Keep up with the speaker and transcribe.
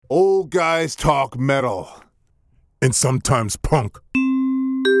Old guys talk metal. And sometimes punk.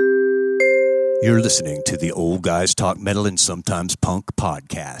 You're listening to the Old Guys Talk Metal and Sometimes Punk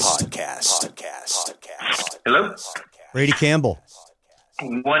podcast. Hello? Brady Campbell.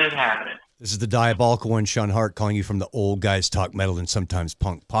 What is happening? This is the Diabolical One, Sean Hart, calling you from the Old Guys Talk Metal and Sometimes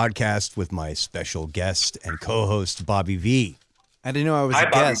Punk podcast with my special guest and co-host, Bobby V. I didn't know I was Hi,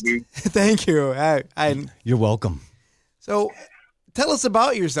 a guest. Bobby V. Thank you. You're welcome. So, tell us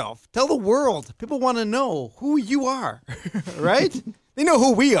about yourself. Tell the world. People want to know who you are, right? They know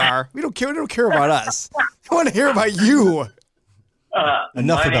who we are. We don't care. They don't care about us. They want to hear about you.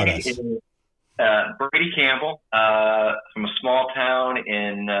 Enough my about name us. Is, Brady Campbell from a small town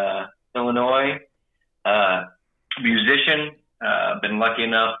in Illinois. Musician. Been lucky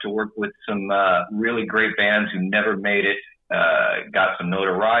enough to work with some really great bands who never made it. Got some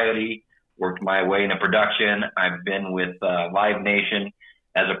notoriety. Worked my way into production. I've been with Live Nation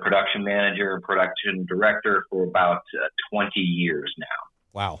as a production manager and production director for about 20 years now.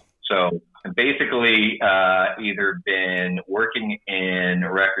 Wow. So basically either been working in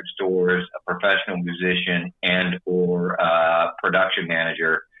record stores, a professional musician, and or production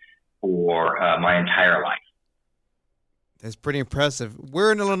manager for my entire life. That's pretty impressive.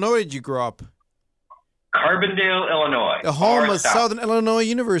 Where in Illinois did you grow up? Carbondale, Illinois. The home far of south. Southern Illinois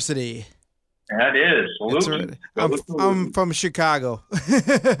University. That is. That's Salute. right. I'm from Chicago.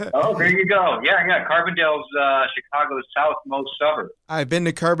 Oh, there you go. Yeah. Carbondale's Chicago's southmost suburb. I've been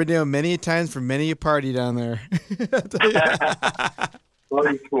to Carbondale many times for many a party down there.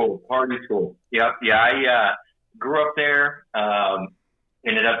 Party school. Yep. Yeah, I grew up there.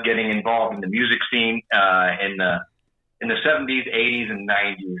 Ended up getting involved in the music scene in the 70s, 80s, and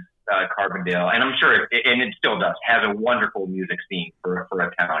 90s. Carbondale, and I'm sure, and it still does, has a wonderful music scene for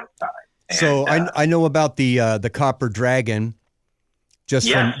a town size. So I know about the Copper Dragon, just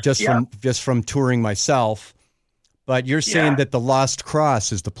from touring myself. But you're saying that the Lost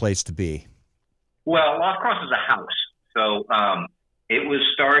Cross is the place to be. Well, Lost Cross is a house. So it was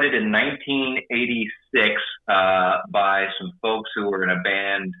started in 1986 by some folks who were in a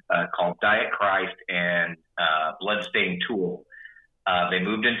band called Diet Christ and Bloodstained Tool. They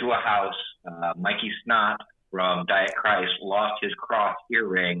moved into a house. Mikey Snot from Diet Christ lost his cross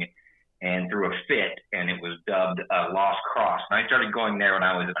earring and threw a fit, and it was dubbed Lost Cross. And I started going there when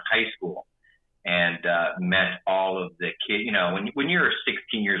I was in high school and met all of the kids. You know, when you're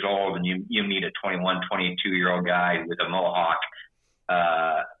 16 years old and you meet a 21, 22-year-old guy with a mohawk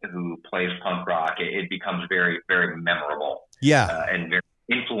who plays punk rock, it becomes very, very memorable. Yeah. And very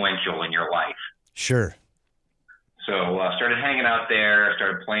influential in your life. Sure. So started hanging out there,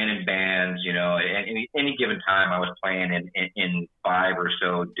 started playing in bands, you know, at any given time I was playing in 5 or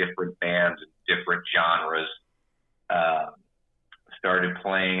so different bands, different genres. Started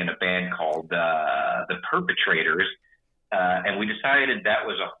playing in a band called The Perpetrators, and we decided that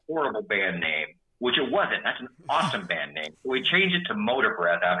was a horrible band name, which it wasn't. That's an awesome band name. So we changed it to Motor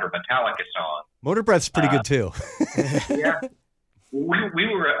Breath after a Metallica song. Motor Breath's pretty good too. Yeah. We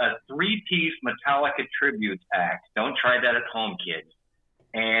were a 3-piece Metallica tribute act. Don't try that at home, kids.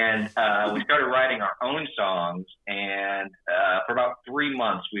 And we started writing our own songs. And for about 3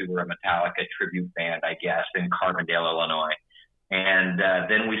 months, we were a Metallica tribute band, I guess, in Carbondale, Illinois. And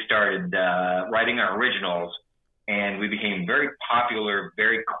then we started writing our originals. And we became very popular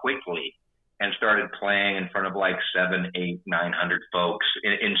very quickly and started playing in front of like 700, 800, 900 folks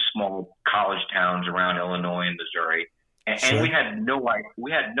in small college towns around Illinois and Missouri. And we had no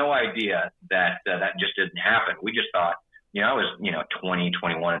idea that that just didn't happen. We just thought, you know, I was 20,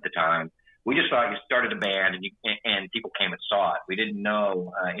 21 at the time. We just thought you started a band and people came and saw it. We didn't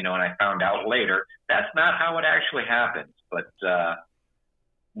know, and I found out later that's not how it actually happens. But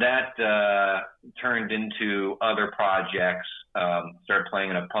that turned into other projects. Started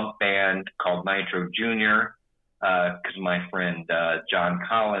playing in a punk band called Nitro Junior. Because my friend John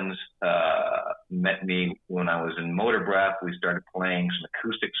Collins met me when I was in Motor Breath. We started playing some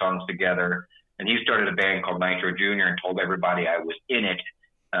acoustic songs together, and he started a band called Nitro Junior and told everybody I was in it.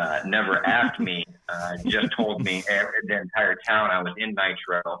 Never asked me, just told me the entire town I was in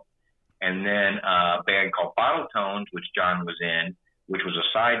Nitro. And then a band called Bottle Tones, which John was in, which was a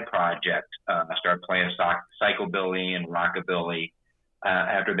side project. I started playing psychobilly and rockabilly.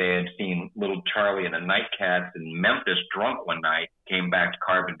 After they had seen Little Charlie and the Nightcats in Memphis drunk one night, came back to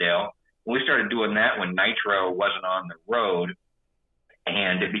Carbondale. We started doing that when Nitro wasn't on the road,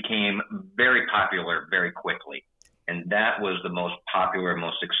 and it became very popular very quickly. And that was the most popular,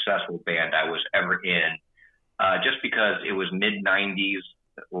 most successful band I was ever in, just because it was mid-90s.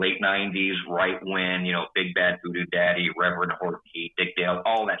 late 90s, right when, Big Bad Voodoo Daddy, Reverend Horty, Dick Dale,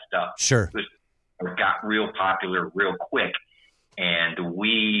 all that stuff. Sure. It got real popular real quick. And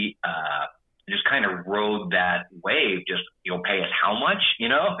we just kind of rode that wave. Just, you'll pay us how much?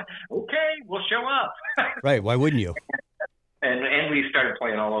 Okay, we'll show up. Right. Why wouldn't you? And we started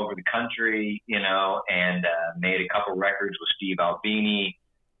playing all over the country, and made a couple records with Steve Albini,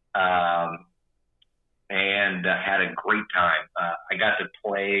 and had a great time. I got to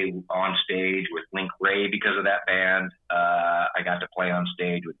play on stage with Link Ray because of that band. I got to play on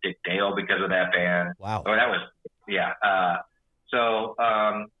stage with Dick Dale because of that band. Wow. So that was, yeah.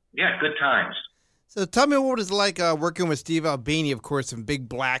 Good times. So tell me what it was like working with Steve Albini, of course, and Big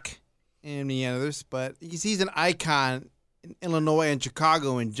Black and the others, but he's an icon in Illinois and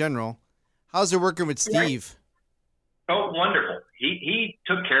Chicago in general. How's it working with Steve? Oh, wonderful. He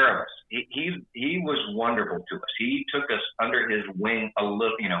took care of us. He was wonderful to us. He took us under his wing a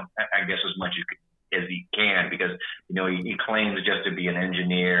little, I guess as much as he can, because, he claims just to be an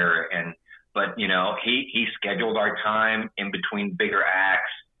engineer, but he scheduled our time in between bigger acts.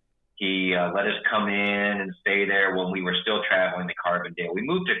 He let us come in and stay there when we were still traveling to Carbondale. We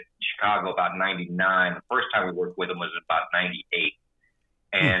moved to Chicago about 99. The first time we worked with him was about 98.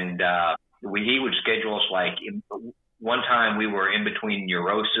 And he would schedule us one time we were in between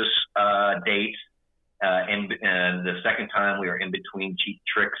Neurosis dates. And the second time we were in between Cheap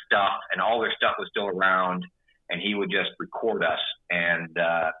Trick stuff, and all their stuff was still around. And he would just record us. And,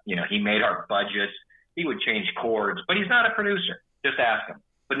 he made our budgets. He would change chords, but he's not a producer. Just ask him.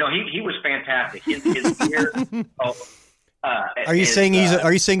 But no, he was fantastic. His ear. Are you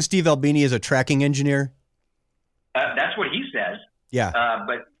saying Steve Albini is a tracking engineer? That's what he says. Yeah.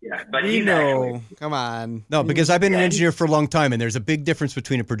 But he's actually, come on. No, because I've been an engineer for a long time, and there's a big difference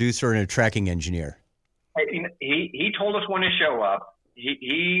between a producer and a tracking engineer. He told us when to show up.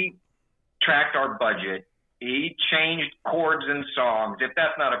 He tracked our budget. He changed chords and songs. If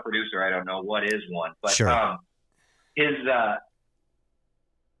that's not a producer, I don't know what is one. But sure.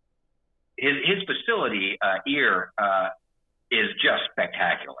 His facility ear is just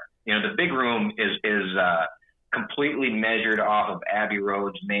spectacular. The big room is completely measured off of Abbey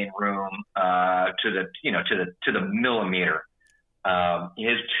Road's main room to the millimeter.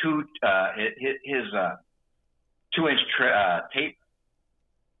 His 2-inch tape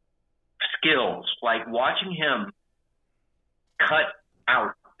skills, like watching him cut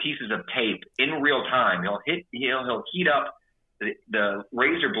out pieces of tape in real time. He'll heat up the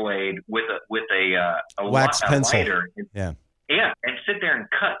razor blade with a wax pencil. Lighter. Yeah, and sit there and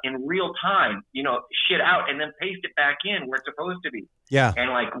cut in real time, shit out, and then paste it back in where it's supposed to be. Yeah.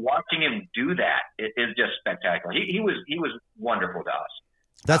 And watching him do that is just spectacular. He was wonderful to us.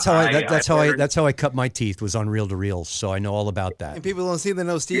 That's how I cut my teeth, was on reel to reels. So I know all about that. And people don't seem to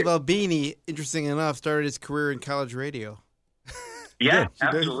know Steve Albini, interesting enough, started his career in college radio. Yeah,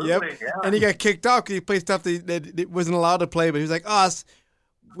 absolutely. Yep. Yeah. And he got kicked off because he played stuff that wasn't allowed to play. But he was like, us,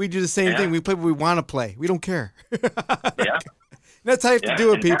 we do the same thing. We play what we want to play. We don't care. Yeah. That's how you have to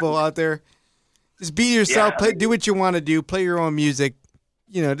do it, people out there. Just be yourself. Do what you want to do. Play your own music.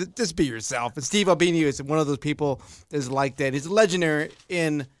 Just be yourself. And Steve Albini is one of those people that's like that. He's legendary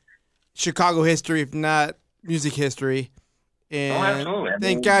in Chicago history, if not music history. And absolutely.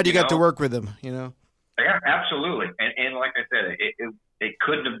 Thank God you got to work with him, Yeah, absolutely. And like I said, it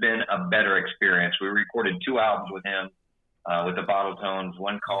couldn't have been a better experience. We recorded 2 albums with him, with the Bottle Tones,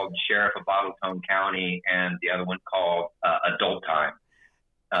 one called Sheriff of Bottletown County and the other one called Adult Time.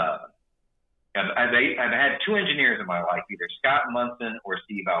 I've had 2 engineers in my life, either Scott Munson or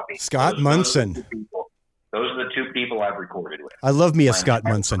Steve Albini. Scott Munson. Those are the 2 people I've recorded with. I love me a Scott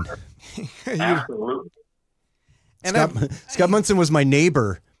Munson. Absolutely. Scott Munson was my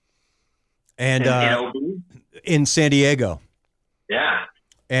neighbor, and in San Diego. Yeah.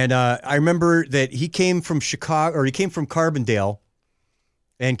 And I remember that he came from Chicago, or he came from Carbondale,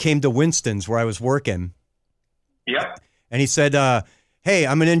 and came to Winston's where I was working. Yep. And he said, "Hey,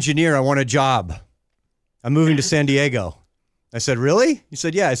 I'm an engineer. I want a job. I'm moving to San Diego." I said, "Really?" He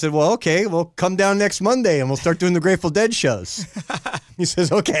said, "Yeah." I said, "Well, okay. Well, come down next Monday and we'll start doing the Grateful Dead shows." He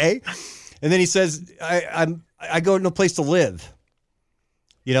says, "Okay." And then he says, I go to no place to live.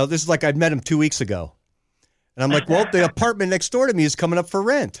 This is like I'd met him 2 weeks ago. And I'm like, well, the apartment next door to me is coming up for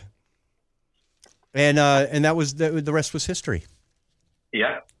rent. And that was the rest was history.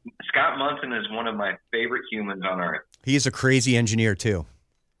 Yeah. Scott Munson is one of my favorite humans on earth. He's a crazy engineer too.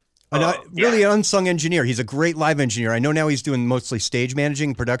 Really an unsung engineer. He's a great live engineer. I know now he's doing mostly stage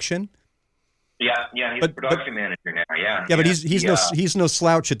managing, production. Yeah, he's a production manager now. Yeah. Yeah, but he's no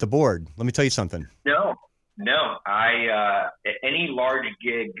slouch at the board. Let me tell you something. No, No, any large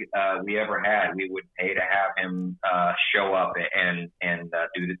gig we ever had, we would pay to have him show up and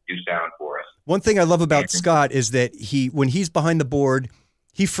do sound for us. One thing I love about Scott is that when he's behind the board,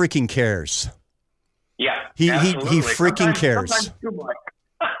 he freaking cares. Yeah, he absolutely. freaking cares. Sometimes too much.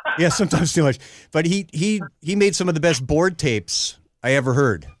 Yeah, sometimes too much. But he made some of the best board tapes I ever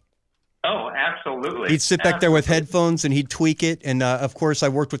heard. Oh, absolutely. He'd sit back there with headphones and he'd tweak it. And of course, I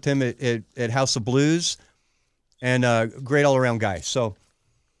worked with him at House of Blues, and great all around guy. So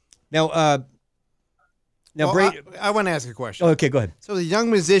now, Brady, I want to ask a question. Okay, go ahead. So, the young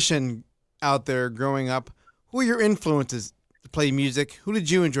musician out there growing up, who are your influences to play music? Who did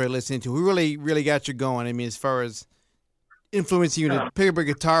you enjoy listening to? Who really got you going? I mean, as far as influencing you to pick up a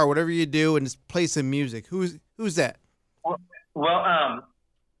guitar, whatever you do, and just play some music. Who's that? Well,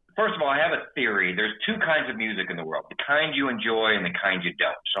 first of all, I have a theory. There's two kinds of music in the world: the kind you enjoy and the kind you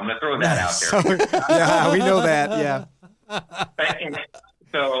don't. So I'm going to throw that out there. Yeah, we know that. Yeah.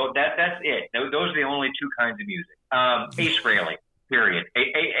 So that's it. Those are the only two kinds of music. Ace Frehley, period.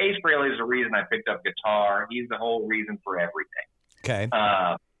 Ace Frehley is the reason I picked up guitar. He's the whole reason for everything. Okay.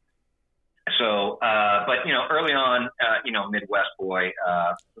 But early on, Midwest boy,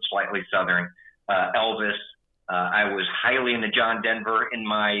 slightly Southern, Elvis. I was highly into John Denver in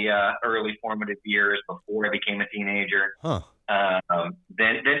my early formative years before I became a teenager. Huh.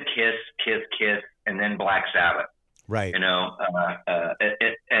 Then Kiss, and then Black Sabbath. Right. And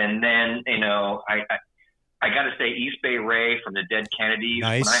then I got to say East Bay Ray from the Dead Kennedys.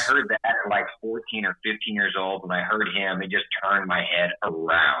 Nice. When I heard that at like 14 or 15 years old, when I heard him, it just turned my head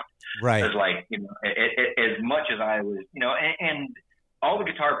around. Right. It was like, as much as I was, and all the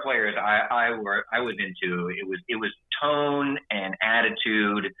guitar players I was into, it was tone and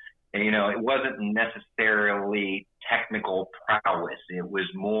attitude. And, it wasn't necessarily technical prowess. It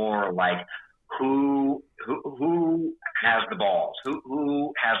was more like who has the balls,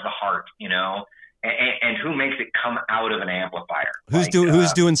 who has the heart, and who makes it come out of an amplifier.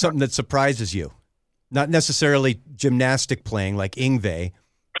 Who's doing something that surprises you? Not necessarily gymnastic playing like Yngwie,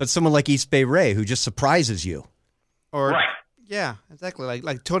 but someone like East Bay Ray who just surprises you. Or right. Yeah, exactly.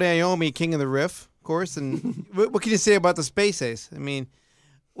 Like Tony Iommi, King of the Riff, of course. And what can you say about the Space Ace? I mean,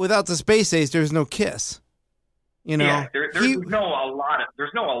 without the Space Ace, there's no Kiss. Yeah, there's no a lot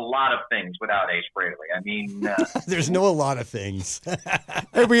of things without Ace Frehley. I mean, there's no a lot of things.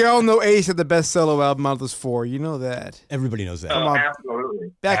 And we all know Ace had the best solo album out of those four. You know that. Everybody knows that. Oh,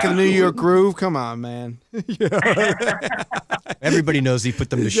 absolutely. Back in the New York Groove. Come on, man. Everybody knows he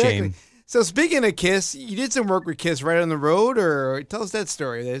put them to shame. So speaking of Kiss, you did some work with Kiss right on the road, or tell us that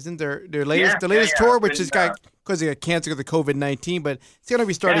story. Isn't their latest tour, which has got because they got canceled because of COVID-19, but it's going to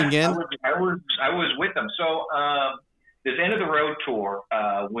be starting again. I was with them. So this end of the road tour,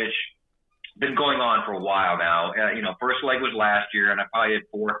 which been going on for a while now. First leg was last year, and I probably did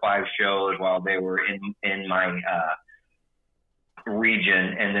 4 or 5 shows while they were in my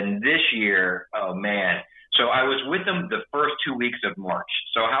region, and then this year, oh man. So I was with them the first 2 weeks of March.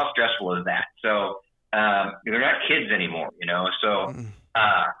 So how stressful is that? So they're not kids anymore, So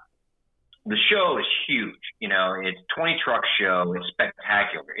the show is huge. It's 20 truck show. It's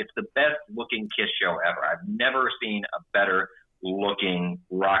spectacular. It's the best looking Kiss show ever. I've never seen a better looking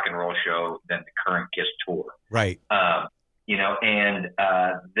rock and roll show than the current Kiss tour. Right. I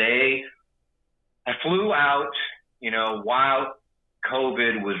flew out, while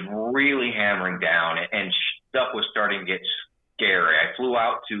COVID was really hammering down and stuff was starting to get scary. I flew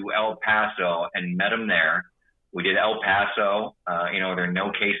out to El Paso and met them there. We did El Paso. There are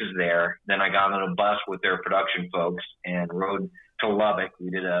no cases there. Then I got on a bus with their production folks and rode to Lubbock.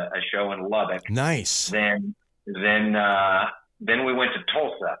 We did a show in Lubbock. Nice. Then we went to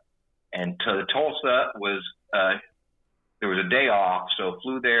Tulsa, and to Tulsa was there was a day off, so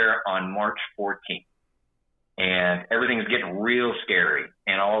flew there on March 14th. And everything's getting real scary.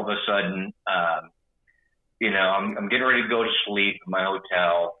 And all of a sudden, I'm getting ready to go to sleep in my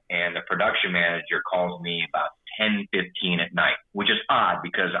hotel, and the production manager calls me about 10:15 at night, which is odd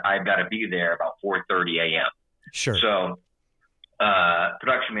because I've got to be there about 4:30 a.m. Sure. So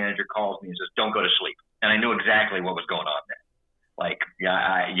production manager calls me and says, "Don't go to sleep." And I knew exactly what was going on there. Like,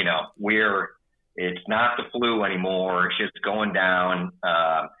 it's not the flu anymore. It's just going down.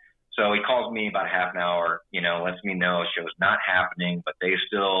 So he calls me about half an hour, lets me know show's not happening, but they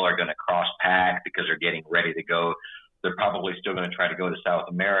still are going to cross pack because they're getting ready to go. They're probably still going to try to go to South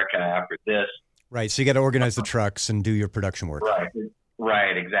America after this. Right. So you got to organize the trucks and do your production work.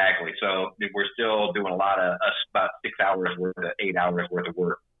 Right. Exactly. So we're still doing a lot of about 6 hours worth of 8 hours worth of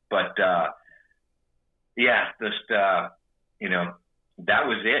work. But that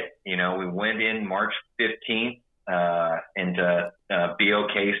was it. We went in March 15th into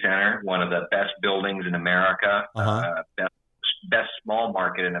BOK Center, one of the best buildings in America, best small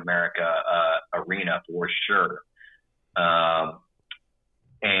market in America arena for sure.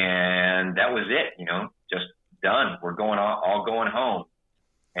 And that was it, just done. We're all going home.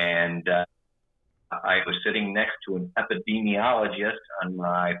 And I was sitting next to an epidemiologist on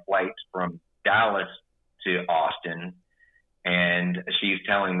my flights from Dallas to Austin. And she's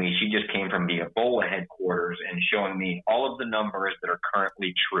telling me she just came from the Ebola headquarters and showing me all of the numbers that are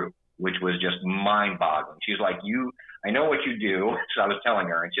currently true, which was just mind-boggling. She's like, I know what you do. So I was telling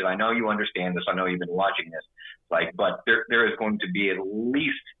her, and she said, I know you understand this. I know you've been watching this. But there is going to be at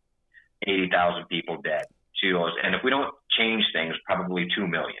least 80,000 people dead. She goes, and if we don't change things, probably 2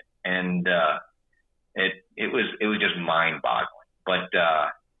 million. And it was just mind-boggling. But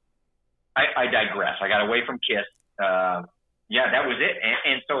I digress. I got away from KISS. Yeah, that was it.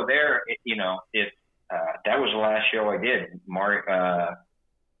 And so there, that was the last show I did.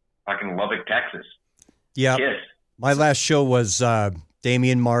 Fucking Lubbock, Texas. Yeah. KISS. My last show was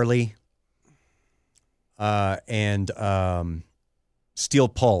Damian Marley and Steel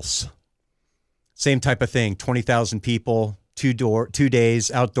Pulse. Same type of thing. 20,000 people, 2 days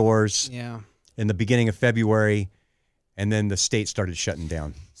outdoors. Yeah. In the beginning of February, and then the state started shutting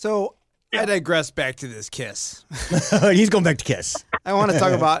down. So I digress back to this KISS. He's going back to KISS. I want to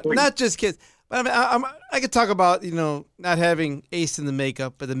talk about not just KISS, but I could talk about not having Ace in the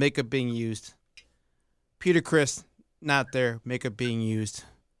makeup, but the makeup being used. Peter Criss not there, makeup being used.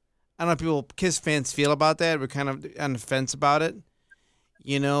 I don't know how people KISS fans feel about that. We're kind of on the fence about it.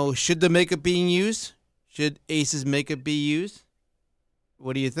 Should the makeup being used? Should Ace's makeup be used?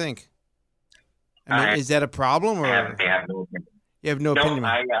 What do you think? I mean, is that a problem, or I have no opinion. You have no opinion?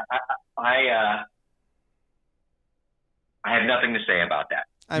 I have nothing to say about that.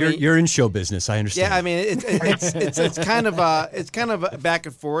 You're in show business. I understand. Yeah, I mean it's kind of a back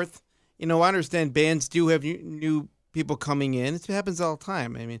and forth. I understand bands do have new people coming in. It happens all the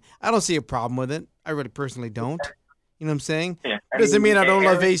time. I mean, I don't see a problem with it. I really personally don't. You know what I'm saying? Yeah, doesn't mean I don't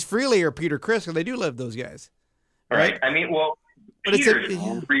love Ace Frehley or Peter Criss, because I do love those guys. Right? I mean, well, but Peter's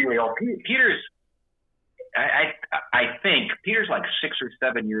really old. Peter's. I think Peter's like 6 or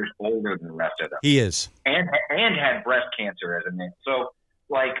 7 years older than the rest of them. He is, and had breast cancer as a man. So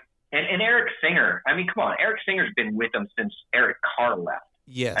and Eric Singer. I mean, come on, Eric Singer's been with them since Eric Carr left.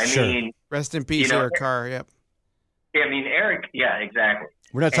 Yes, I mean, rest in peace, Eric Carr. Yep. I mean, Eric. Yeah, exactly.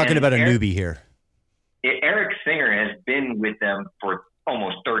 We're not talking about a newbie here. Eric Singer has been with them for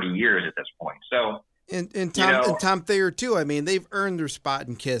almost 30 years at this point. So and Tom Thayer too. I mean, they've earned their spot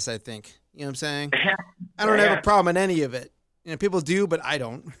in KISS, I think. You know what I'm saying? I don't have a problem in any of it. People do, but I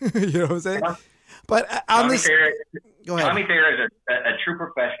don't. You know what I'm saying? But on this, go ahead. Tommy Thayer is a true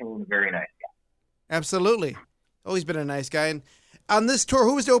professional and a very nice guy. Absolutely, always been a nice guy. And on this tour,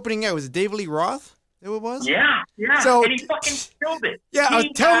 who was opening out? Was it David Lee Roth? That it was? Yeah. So, and he fucking killed it. Yeah,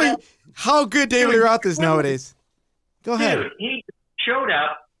 tell me how good David Lee Roth is nowadays. Go ahead. Dude, he showed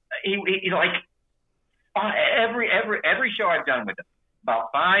up. He like every show I've done with him.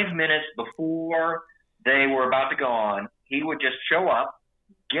 About 5 minutes before they were about to go on, he would just show up,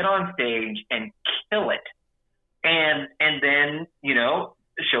 get on stage, and kill it. And then, the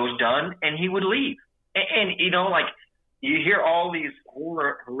show's done, and he would leave. And you hear all these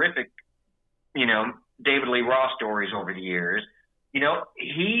horrific, David Lee Roth stories over the years.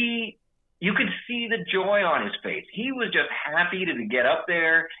 You could see the joy on his face. He was just happy to get up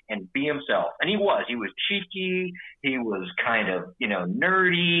there and be himself. And he was cheeky. He was kind of,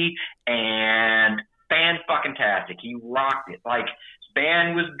 nerdy and fan-fucking-tastic. He rocked it. Like, his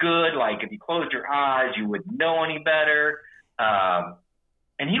band was good. Like, if you closed your eyes, you wouldn't know any better.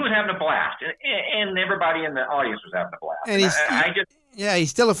 And he was having a blast. And everybody in the audience was having a blast. And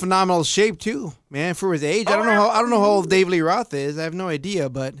he's still in phenomenal shape too, man, for his age. I don't know how old David Lee Roth is. I have no idea,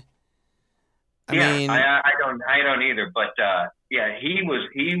 but I don't either. But he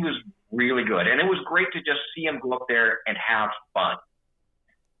was really good, and it was great to just see him go up there and have fun.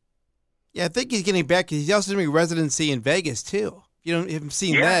 Yeah, I think he's getting back. He's also doing residency in Vegas too. You haven't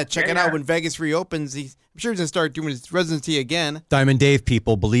seen that? Check it out when Vegas reopens. I'm sure he's gonna start doing his residency again. Diamond Dave,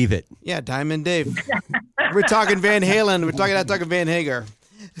 people believe it. Yeah, Diamond Dave. We're talking Van Halen. We're not talking Van Hagar.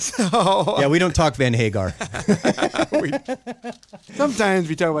 So yeah, we don't talk Van Hagar. Sometimes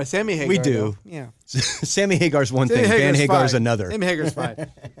we talk about Sammy Hagar. We do. Though. Yeah. Sammy Hagar's one thing. Van Hagar's another. Sammy Hagar's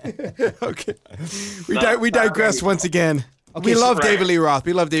fine. Okay. We digress once again. Okay, we love David Lee Roth.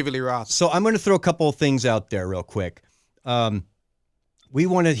 We love David Lee Roth. So I'm going to throw a couple of things out there real quick. We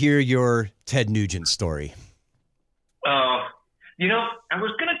want to hear your Ted Nugent story. You know, I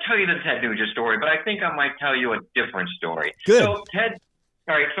was going to tell you the Ted Nugent story, but I think I might tell you a different story. Good. So Ted,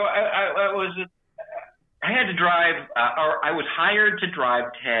 all right. So I had to drive, or I was hired to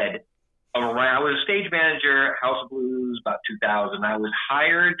drive Ted around. I was a stage manager, House of Blues, about 2000. I was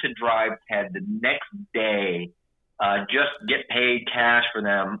hired to drive Ted the next day, just get paid cash for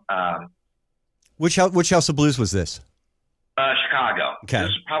them. Which House of Blues was this? Chicago. Okay. This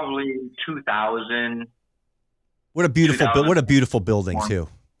is probably 2000. What a beautiful building too.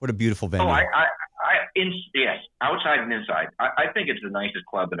 What a beautiful venue. Oh, yes, outside and inside. I think it's the nicest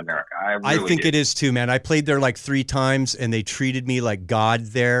club in America. I think it is too, man. I played there like 3 times, and they treated me like God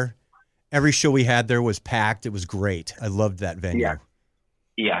there. Every show we had there was packed. It was great. I loved that venue.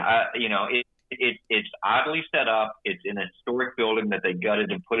 Yeah. You know, it's oddly set up. It's in a historic building that they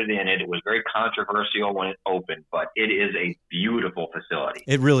gutted and put it in it. It was very controversial when it opened, but it is a beautiful facility.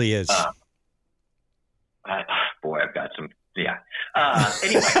 It really is. Boy, I've got some. Yeah.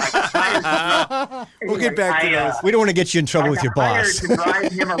 Anyway, we'll get back to this. We don't want to get you in trouble with your boss. To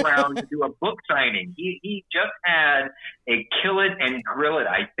drive him around to do a book signing. He just had a Kill It and Grill It,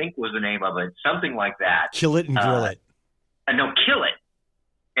 I think was the name of it, something like that. Kill It and Grill It. No, Kill It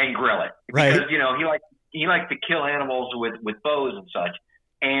and Grill It. Right. Because, you know, he likes to kill animals with bows and such.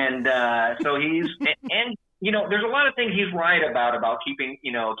 And so he's and you know, there's a lot of things he's right about keeping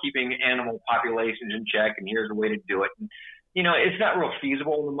animal populations in check, and here's a way to do it. And, you know, it's not real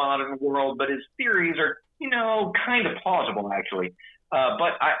feasible in the modern world, but his theories are, you know, kind of plausible actually.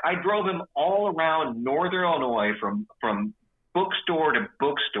 But I drove him all around northern Illinois from bookstore to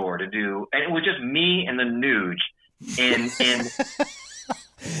bookstore to do, and it was just me and the Nuge. And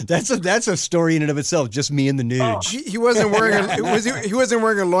That's a story in and of itself. Just me and the Nuge. He wasn't wearing he wasn't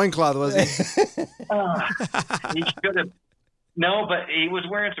wearing a loincloth, was he? He should have. No, but he was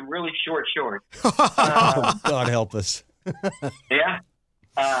wearing some really short shorts. God help us. Yeah.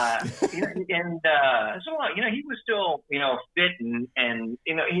 So you know, he was still, you know, fit and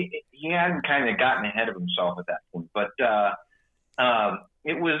you know, he hadn't kind of gotten ahead of himself at that point. But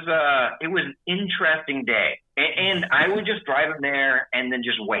it was an interesting day, and I would just drive him there and then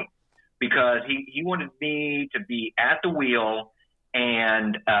just wait, because he wanted me to be at the wheel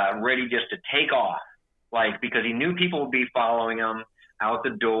and ready just to take off, like, because he knew people would be following him out the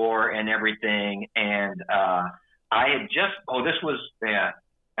door and everything. And I had just this was by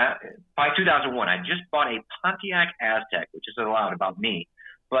 2001. I just bought a Pontiac Aztek, which is a lot about me,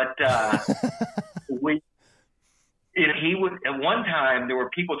 but he would, at one time there were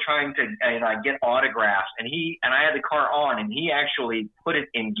people trying to get autographs, and I had the car on, and he actually put it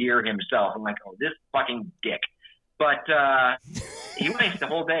in gear himself. I'm like, oh, this fucking dick. But he went the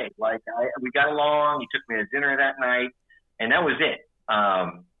whole day. Like, we got along. He took me to dinner that night, and that was it.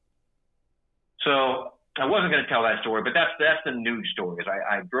 So I wasn't going to tell that story, but that's the news story.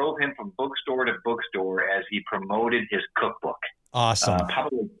 I drove him from bookstore to bookstore as he promoted his cookbook. Awesome.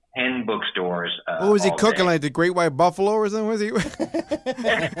 Probably 10 bookstores. What was he cooking, day. like the Great White Buffalo or something? Was he?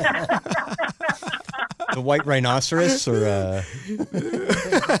 The White Rhinoceros, or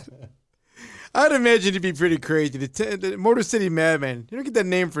I'd imagine it'd be pretty crazy. The Motor City Madman. You don't get that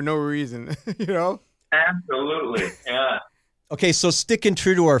name for no reason, you know? Absolutely, yeah. Okay, so sticking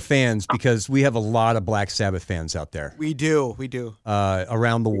true to our fans, because we have a lot of Black Sabbath fans out there. We do.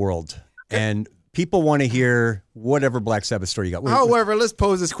 Around the world. And people want to hear whatever Black Sabbath story you got. However, let's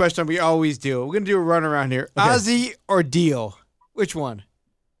pose this question we always do. We're going to do a run around here. Okay. Ozzy or Dio? Which one?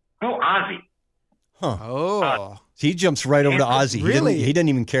 Oh, Ozzy. Huh. Oh. He jumps right over to Ozzy. Really? He didn't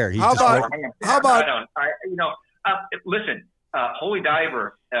even care. How about? Listen, Holy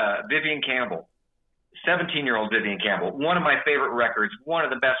Diver, Vivian Campbell, 17-year-old Vivian Campbell, one of my favorite records, one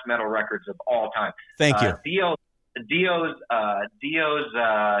of the best metal records of all time. Thank you. Dio's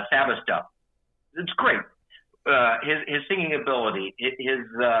Sabbath stuff. It's great. His singing ability, his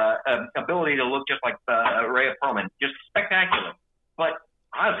ability to look just like Rhea Perlman, just spectacular. But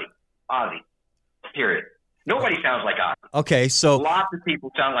Ozzy, period. Nobody sounds like Ozzy. Okay, so lots of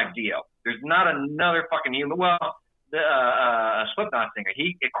people sound like Dio. There's not another fucking human. Well, the Slipknot singer,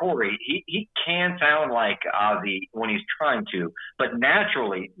 Corey, he can sound like Ozzy when he's trying to, but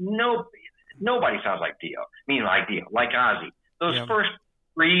naturally, nobody sounds like Dio. Like Ozzy. Those first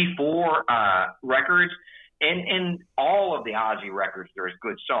 3-4 records, and all of the Ozzy records, there's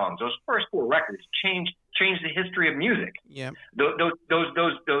good songs. Those first 4 records changed the history of music. Yeah. Those 2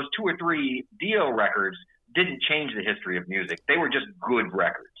 or 3 Dio records didn't change the history of music. They were just good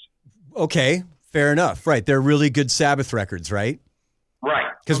records. Okay, fair enough. Right, they're really good Sabbath records, right?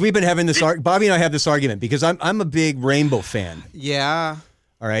 Right. Because we've been having this. Bobby and I have this argument because I'm a big Rainbow fan. Yeah.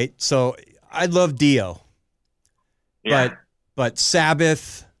 All right, so I love Dio. Yeah. But But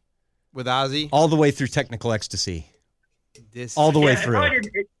Sabbath, with Ozzy. all the way through Technical Ecstasy. This All the way Yeah, through.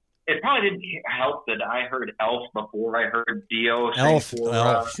 It probably didn't help that I heard Elf before I heard Dio. sing Elf. for,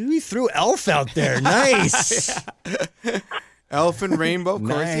 Elf. We threw Elf out there. Nice. Elf and Rainbow, of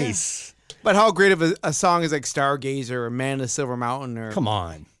course. yeah. Nice. But how great of a song is like Stargazer or Man of the Silver Mountain or Come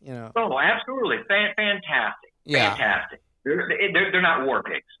on. you know? Oh, absolutely. Fantastic. Yeah. Fantastic. They're not war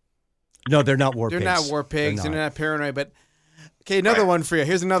pigs. No, they're not war They're pigs. not war pigs. They're They're not paranoid. But okay, another one for you.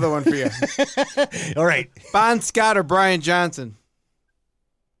 Here's another one for you. All right. Bon Scott or Brian Johnson?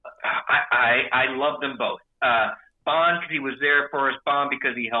 I love them both. Bond because he was there first. Bond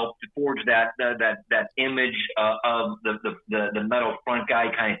because he helped forge that image of the metal front guy.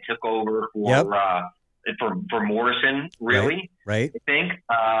 Kind of took over for Morrison. Really, Right. I think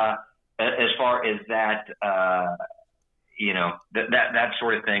as far as that, that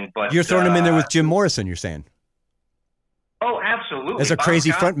sort of thing. But You're throwing him in there with Jim Morrison, you're saying? Oh, absolutely. As a Bon crazy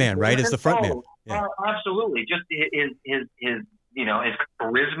Scott, front man, right? As the front man. Yeah. Absolutely. Just his his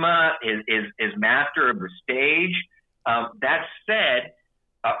charisma, his master of the stage. That said,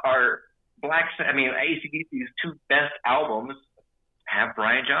 AC/DC's two best albums have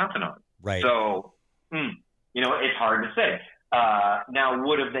Brian Johnson on. Right. So, it's hard to say. Now,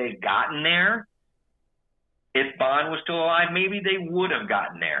 would have they gotten there? If Bond was still alive, maybe they would have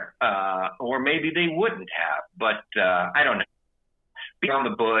gotten there, or maybe they wouldn't have. But I don't know. Beyond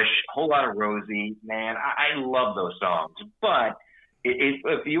the Bush, Whole Lot of Rosie, man, I love those songs. But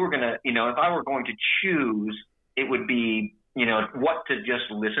if you were gonna, if I were going to choose, it would be, what to just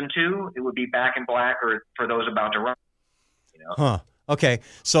listen to. It would be Back in Black or For Those About to Run. Huh. Okay.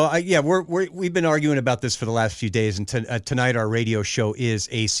 So we've been arguing about this for the last few days, and tonight our radio show is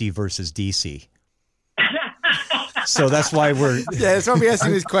AC versus DC. So that's why that's why we're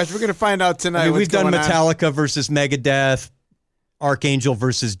asking these questions. We're going to find out tonight. we've done Metallica versus Megadeth, Archangel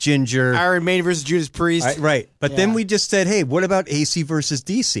versus Ginger, Iron Maiden versus Judas Priest. Right. But then we just said, hey, what about AC versus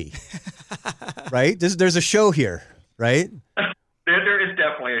DC? Right? There's a show here, right? There is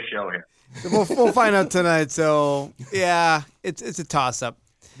definitely a show here. We'll find out tonight. So yeah, it's a toss up.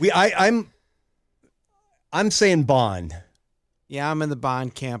 I'm saying Bond. Yeah, I'm in the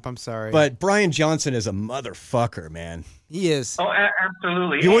Bond camp. I'm sorry, But Brian Johnson is a motherfucker, man. he is. Oh,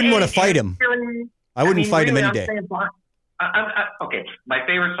 absolutely. You wouldn't want to fight him. I wouldn't fight him any I'm day. saying Bond. Okay, my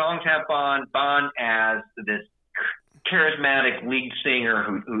favorite songs have Bond as this charismatic lead singer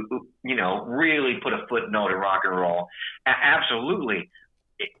who really put a footnote in rock and roll. Absolutely.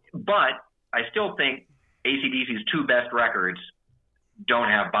 But I still think AC/DC's two best records don't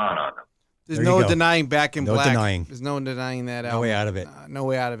have Bond on them. There's There you no go. denying Back in No Black. denying. There's no denying that. No way out of it. No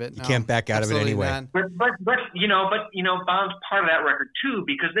way out of it. You can't back out of it Absolutely anyway. not. But Bond's part of that record too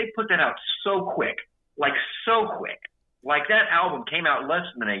because they put that out so quick. Like that album came out less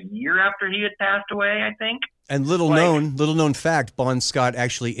than a year after he had passed away, I think. And little known fact, Bon Scott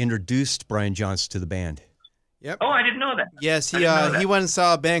actually introduced Brian Johnson to the band. Yep. Oh, I didn't know that. Yes, I didn't know that. he went and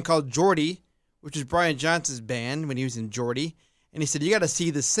saw a band called Geordie, which is Brian Johnson's band when he was in Geordie, and he said, "You got to see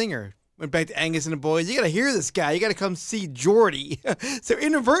the singer." Went back to Angus and the boys. You got to hear this guy. You got to come see Geordie. So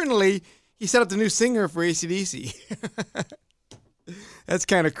inadvertently, he set up the new singer for AC/DC. That's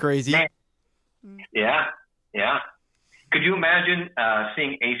kind of crazy. Yeah. Could you imagine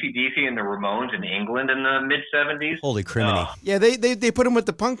seeing AC/DC and the Ramones in England in the mid-'70s? Holy criminy. Yeah, they put him with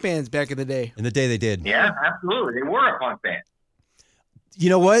the punk bands back in the day. In the day they did. Yeah, absolutely. They were a punk band. You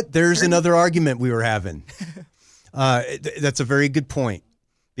know what? There's another argument we were having. That's a very good point.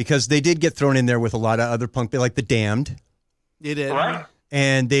 Because they did get thrown in there with a lot of other punk, like the Damned. They did. Right?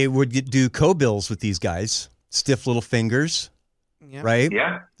 And they would do co-bills with these guys. Stiff Little Fingers, Yeah. right?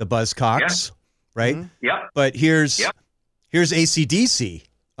 Yeah. The Buzzcocks, right? Mm-hmm. Yep. But here's AC/DC,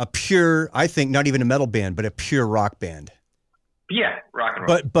 a pure, I think, not even a metal band, but a pure rock band. Yeah, rock and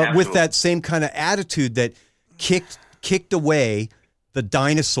roll. But with Absolutely. that same kind of attitude that kicked away the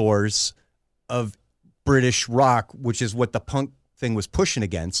dinosaurs of British rock, which is what the punk thing was pushing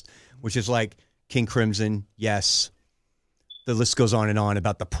against, which is like King Crimson, Yes. The list goes on and on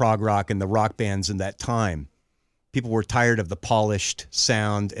about the prog rock and the rock bands in that time. People were tired of the polished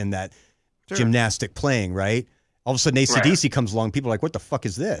sound and that gymnastic playing, right? All of a sudden AC/DC comes along, people are like, what the fuck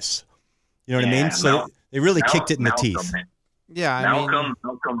is this? You know what I mean? So they really kicked it in the teeth. Man. Yeah, Malcolm,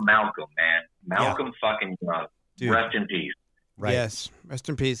 man. Malcolm fucking Young. Dude. Rest in peace. Right. Yes, rest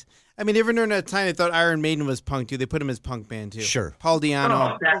in peace. I mean, even during that time, they thought Iron Maiden was punk too. They put him as punk band too. Sure. Paul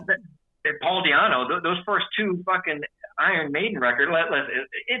Di'Anno. Paul Di'Anno, those first two fucking Iron Maiden records,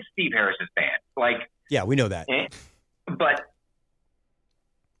 it's Steve Harris's band. Like, Yeah, we know that. but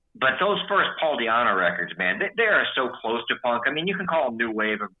But those first Paul Di'Anno records, man, they are so close to punk. I mean, you can call them new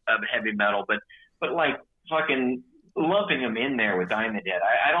wave of heavy metal, but like fucking lumping them in there with Diamond Head,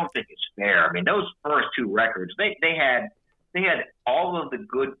 I don't think it's fair. I mean, those first two records, they had all of the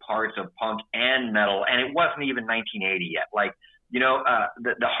good parts of punk and metal, and it wasn't even 1980 yet. Like,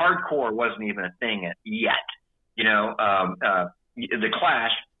 the hardcore wasn't even a thing yet. The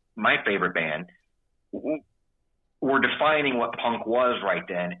Clash, my favorite band, were defining what punk was right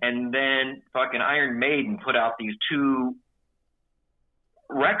then. And then fucking Iron Maiden put out these two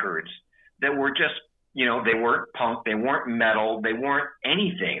records that were just, they weren't punk, they weren't metal, they weren't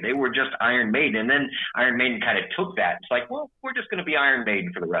anything. They were just Iron Maiden. And then Iron Maiden kind of took that. It's like, well, we're just going to be Iron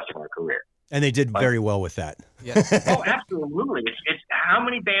Maiden for the rest of our career. And they did very well with that. Yeah. Oh, absolutely. It's how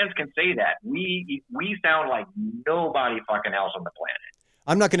many bands can say that? We sound like nobody fucking else on the planet.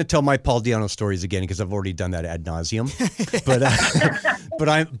 I'm not going to tell my Paul Di'Anno stories again because I've already done that ad nauseum.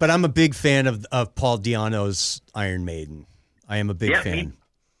 but I'm a big fan of Paul Di'Anno's Iron Maiden. I am a big fan.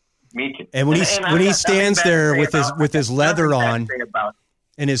 Me too. And when he stands there with his leather on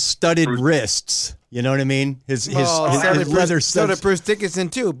and his studded wrists, you know what I mean? His leather studs. So did Bruce Dickinson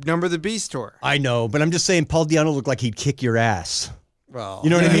too. Number of the Beast tour. I know, but I'm just saying Paul Di'Anno looked like he'd kick your ass. Well, you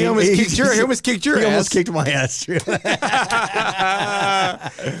know what I mean? He almost kicked your ass. He almost kicked my ass.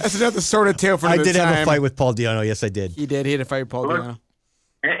 That's another sort of tale for another time. I did have a fight with Paul Di'Anno. Yes, I did. He did. He had a fight with Paul Di'Anno.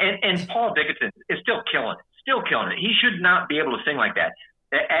 And Paul Dickinson is still killing it. Still killing it. He should not be able to sing like that.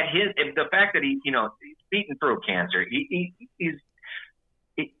 The fact that he's beaten through cancer.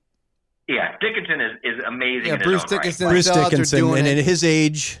 Dickinson is amazing. Yeah, Bruce Dickinson. Bruce Dickinson, and at his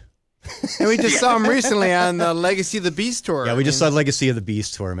age. And we just saw him recently on the Legacy of the Beast tour. Yeah, we just saw Legacy of the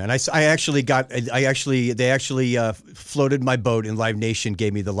Beast tour, man. They actually floated my boat, and Live Nation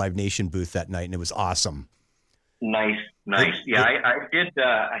gave me the Live Nation booth that night, and it was awesome. Nice. Yeah, I did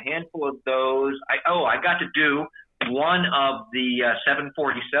a handful of those. I got to do one of the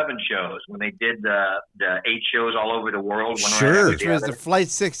 747 shows when they did the 8 shows all over the world. Sure. Which was the Flight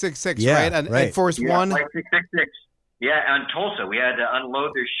 666, right? Right. Force One. Flight 666. Yeah, on Tulsa. We had to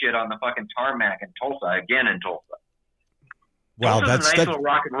unload their shit on the fucking tarmac in Tulsa, again in Tulsa. Wow, Tulsa's a nice little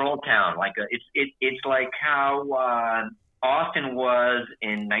rock and roll town. Like it's like how Austin was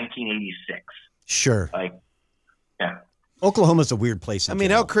in 1986. Sure. Like, yeah. Oklahoma's a weird place. I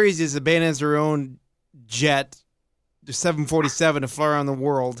mean, how crazy is the band has their own jet, the 747, to fly around the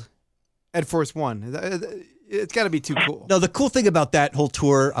world at Force One? It's got to be too cool. No, the cool thing about that whole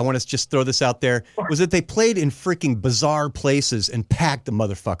tour, I want to just throw this out there, was that they played in freaking bizarre places and packed the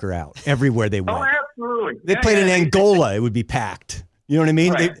motherfucker out everywhere they went. Oh, absolutely. They played in Angola, it would be packed. You know what I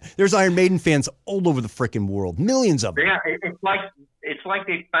mean? Right. There's Iron Maiden fans all over the freaking world, millions of them. Yeah, it's like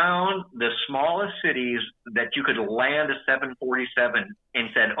they found the smallest cities that you could land a 747 and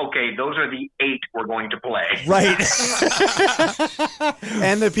said, okay, those are the 8 we're going to play. Right.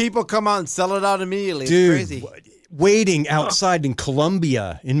 And the people come out and sell it out immediately. Dude, it's crazy. Waiting outside in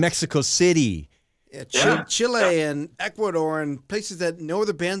Colombia, in Mexico City. Yeah, Chile and Ecuador and places that no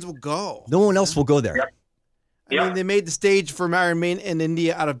other bands will go. No one else will go there. Yep. I mean, they made the stage for Iron Maiden in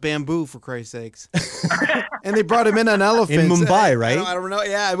India out of bamboo, for Christ's sakes. And they brought him in on elephants. In Mumbai, right? I don't know.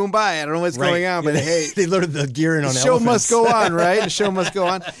 Yeah, Mumbai. I don't know what's going on, but hey. They loaded the gear in on elephants. The show must go on, right? The show must go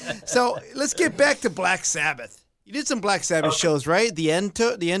on. So let's get back to Black Sabbath. You did some Black Sabbath shows, right? The end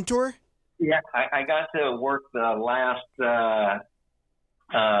tour? Yeah, I got to work the last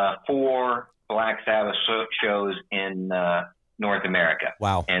 4 Black Sabbath shows in North America.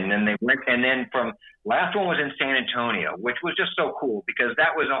 Wow. And then from last one was in San Antonio, which was just so cool because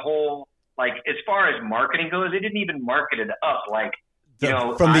that was a whole, like, as far as marketing goes, they didn't even market it up like,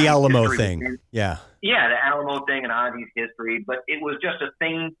 from the Alamo thing. Yeah. Yeah, the Alamo thing and Ozzy's history, but it was just a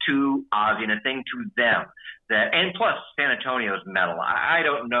thing to Ozzy and a thing to them. And plus San Antonio's metal. I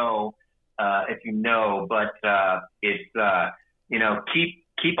don't know if you know, but it's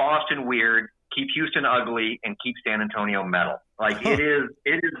keep Austin weird, keep Houston ugly, and keep San Antonio metal. Like it is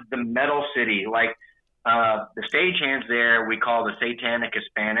the metal city. Like the stagehands there, we call the Satanic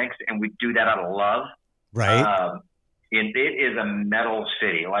Hispanics, and we do that out of love. Right. And it is a metal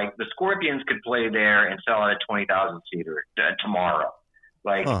city. Like the Scorpions could play there and sell out a 20,000 seater tomorrow.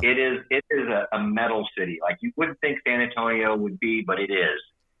 Like it is a metal city. Like you wouldn't think San Antonio would be, but it is.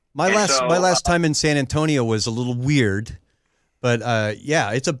 My last time in San Antonio was a little weird, but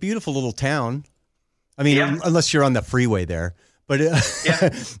yeah, it's a beautiful little town. I mean, unless you're on the freeway there, but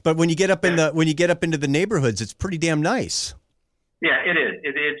but when you get up into the neighborhoods, it's pretty damn nice. Yeah, it is.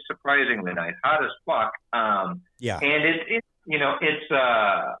 It's surprisingly nice. Hot as fuck. Yeah. And it's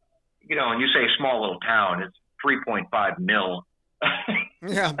when you say small little town, it's 3.5 mil.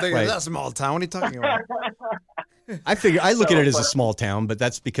 Yeah, I'm thinking Right. that's a small town. What are you talking about? I look at it as a small town, but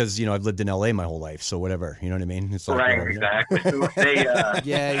that's because, I've lived in LA my whole life. So whatever, you know what I mean? It's like, Right, well, exactly. So they,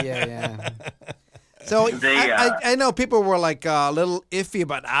 Yeah. So They, I know people were like a little iffy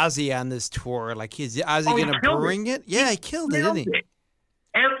about Ozzy on this tour. Like, is Ozzy he going to killed bring it? Yeah, he killed it, didn't he?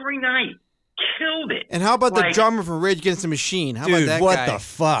 Every night. Killed it. And how about the Like- drummer from Rage Against the Machine? How dude, about that what guy? the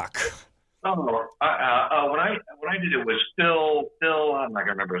fuck? Oh, when I did it was Phil. I'm not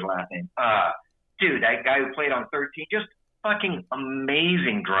gonna remember his last name. Dude, that guy who played on 13, just fucking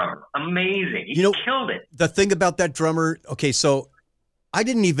amazing drummer. Amazing. He killed it. The thing about that drummer, okay, so I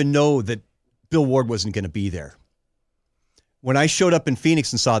didn't even know that Bill Ward wasn't going to be there. When I showed up in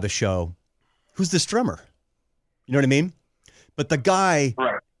Phoenix and saw the show, who's this drummer? You know what I mean? But the guy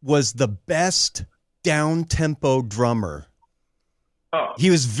was the best down-tempo drummer. Oh, He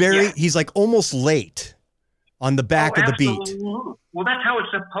was he's like almost late on the back of the beat. Absolutely. Well, that's how it's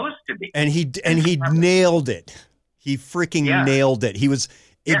supposed to be. And he nailed it. He freaking nailed it. He was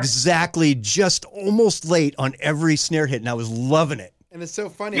exactly just almost late on every snare hit, and I was loving it. And it's so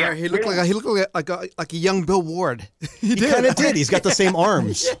funny how he looked like a young Bill Ward. He kind of did. He's got the same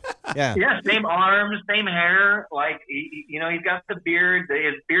arms. Yeah. Yeah, same arms, same hair. Like he's got the beard.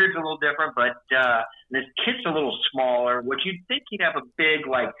 His beard's a little different, but his kit's a little smaller. Which you'd think he'd have a big,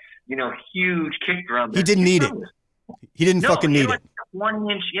 huge kick drum. He didn't need it. He didn't fucking need it.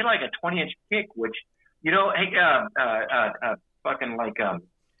 20-inch. He had like a 20-inch kick, which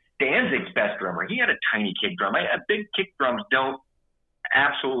Danzig's best drummer. He had a tiny kick drum. Big kick drums don't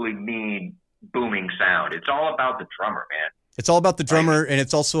absolutely need booming sound. It's all about the drummer, man. It's all about the drummer, and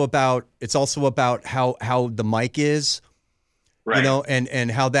it's also about how the mic is, right. and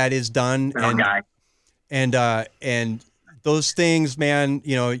how that is done, and those things, man.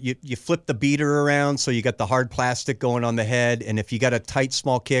 You flip the beater around, so you got the hard plastic going on the head, and if you got a tight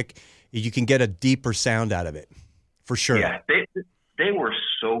small kick, you can get a deeper sound out of it, for sure. Yeah, they were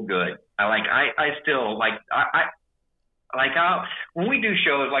so good. When we do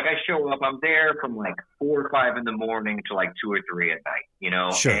shows, like I show up, I'm there from like 4 or 5 in the morning to like 2 or 3 at night,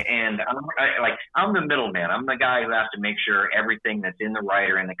 Sure. And I'm the middleman. I'm the guy who has to make sure everything that's in the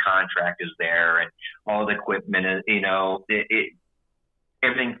writer and the contract is there, and all the equipment is,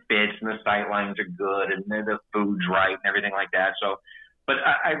 everything fits, and the sight lines are good, and the food's right, and everything like that. So, but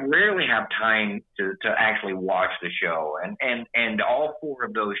I rarely have time to actually watch the show, and all 4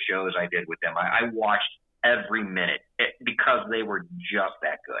 of those shows I did with them, I watched every minute because they were just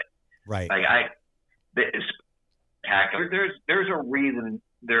that good. Right. It's spectacular. There's a reason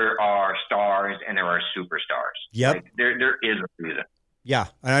there are stars and there are superstars. Yep. There is a reason. Yeah,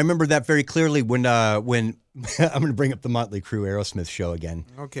 and I remember that very clearly when I'm going to bring up the Motley Crue Aerosmith show again.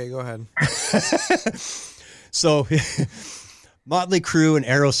 Okay, go ahead. So, Motley Crue and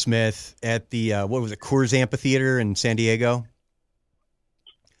Aerosmith at the Coors Amphitheater in San Diego.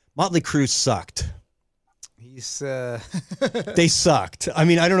 Motley Crue sucked. They sucked. I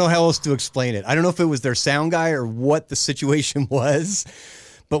mean, I don't know how else to explain it. I don't know if it was their sound guy or what the situation was,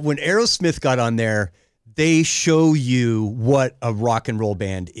 but when Aerosmith got on there, they show you what a rock and roll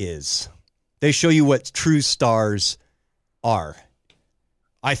band is. They show you what true stars are.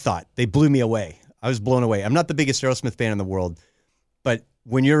 I thought they blew me away. I was blown away. I'm not the biggest Aerosmith fan in the world, but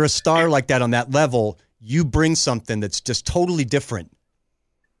when you're a star like that on that level, you bring something that's just totally different.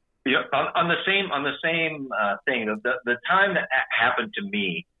 Yeah, on the same thing. The time that happened to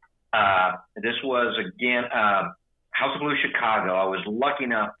me, this was again House of Blues Chicago. I was lucky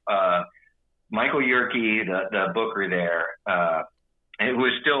enough. Michael Yerke, the booker there, who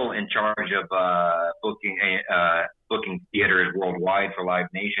was still in charge of booking theaters worldwide for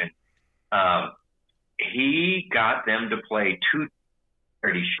Live Nation. He got them to play 2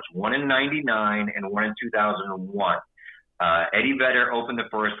 charity shows, one in '99 and one in 2001. Eddie Vedder opened the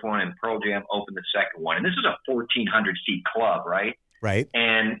first one, and Pearl Jam opened the second one. And this is a 1,400-seat club, right? Right.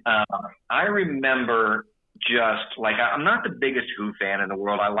 And I remember just like I'm not the biggest Who fan in the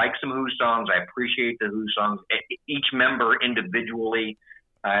world. I like some Who songs. I appreciate the Who songs. Each member individually,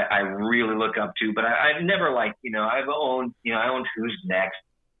 I really look up to. But I've never liked, I own Who's Next.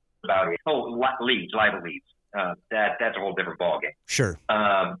 About it. Oh, Live Leads. That's a whole different ballgame. Sure.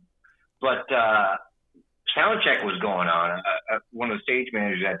 But sound check was going on. One of the stage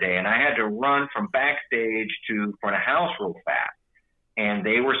managers that day, and I had to run from backstage to front of house real fast. And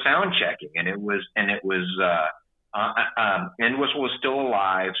they were sound checking, and it was Entwistle was still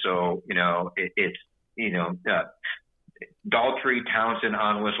alive, so Daltrey, Townsend,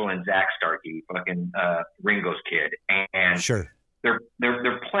 Entwistle, and Zach Starkey, fucking Ringo's kid, and sure.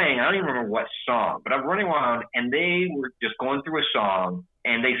 they're playing. I don't even remember what song, but I'm running around and they were just going through a song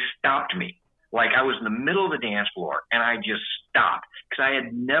and they stopped me. Like I was in the middle of the dance floor and I just stopped because I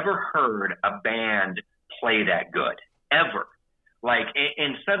had never heard a band play that good ever. Like,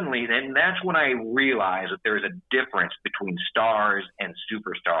 and suddenly then that's when I realized that there's a difference between stars and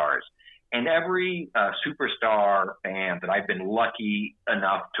superstars. And every superstar band that I've been lucky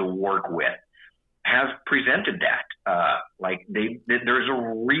enough to work with has presented that. Like there's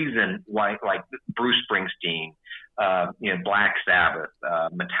a reason why, like Bruce Springsteen, Black Sabbath,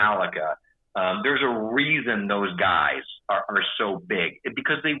 Metallica. There's a reason those guys are so big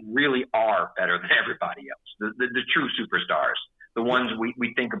because they really are better than everybody else. The true superstars, the ones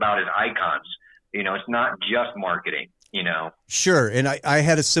we think about as icons. It's not just marketing. Sure. And I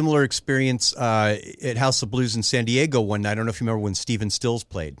had a similar experience at House of Blues in San Diego one night. I don't know if you remember when Stephen Stills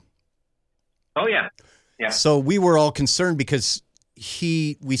played. Oh, yeah. Yeah. So we were all concerned because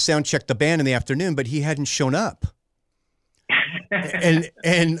we sound checked the band in the afternoon, but he hadn't shown up.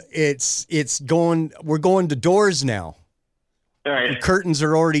 and we're going to doors now. All right. The curtains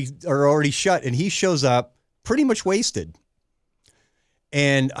are already shut, and he shows up pretty much wasted.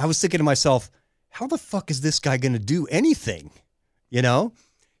 And I was thinking to myself, how the fuck is this guy going to do anything?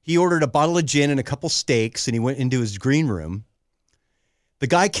 He ordered a bottle of gin and a couple steaks, and he went into his green room. The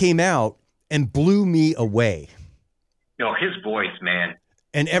guy came out and blew me away. His voice, man.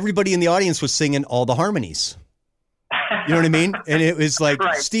 And everybody in the audience was singing all the harmonies. You know what I mean? And it was like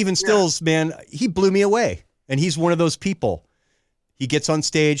right. Stephen Stills, man, he blew me away. And he's one of those people. He gets on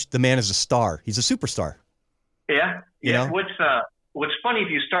stage, the man is a star. He's a superstar. Yeah. Yeah. What's funny if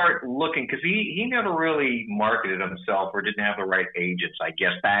you start looking, because he never really marketed himself or didn't have the right agents, I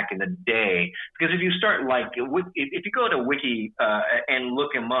guess, back in the day. Because if you start if you go to Wiki and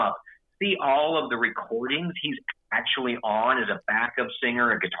look him up, see all of the recordings he's actually on as a backup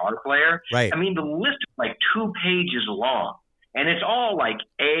singer, a guitar player. Right. I mean, the list is like 2 pages long, and it's all like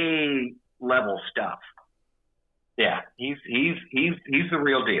A-level stuff. Yeah, he's the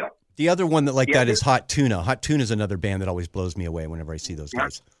real deal. The other one that is Hot Tuna. Hot Tuna is another band that always blows me away whenever I see those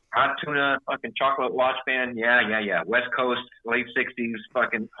guys. Hot Tuna, fucking Chocolate Watch Band. Yeah. West Coast, late 60s,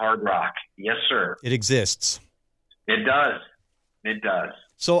 fucking hard rock. Yes, sir. It exists. It does.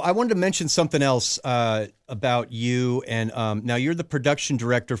 So I wanted to mention something else about you. And now you're the production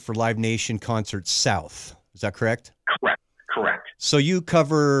director for Live Nation Concert South. Is that correct? Correct. So you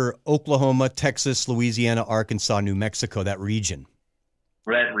cover Oklahoma, Texas, Louisiana, Arkansas, New Mexico, that region.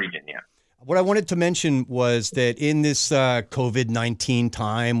 Red region, yeah. What I wanted to mention was that in this COVID-19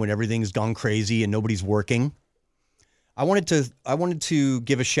 time when everything's gone crazy and nobody's working, I wanted to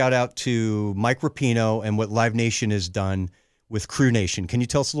give a shout out to Mike Rapino and what Live Nation has done with Crew Nation. Can you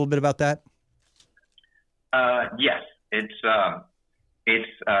tell us a little bit about that? Yes, it's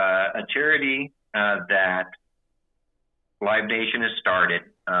a charity that Live Nation has started.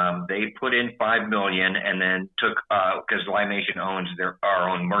 They put in $5 million and then took because Live Nation owns our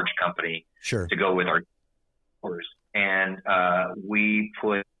own merch company. Sure. To go with our stores, and we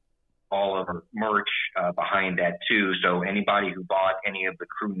put all of our merch behind that too. So anybody who bought any of the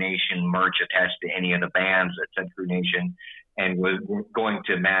Crew Nation merch attached to any of the bands that said Crew Nation and was going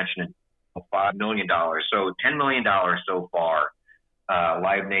to match $5 million, so $10 million so far.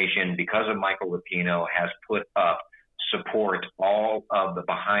 Live Nation, because of Michael Rapino, has put up support all of the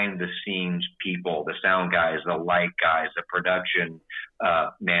behind-the-scenes people, the sound guys, the light guys, the production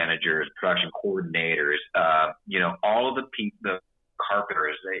managers, production coordinators, all of the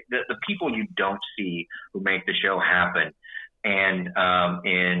carpenters, the people you don't see who make the show happen. And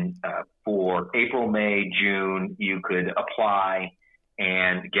for April, May, June, you could apply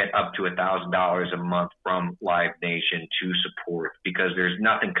and get up to $1,000 a month from Live Nation to support, because there's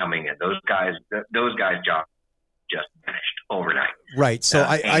nothing coming in. Those guys' jobs just finished overnight. Right. So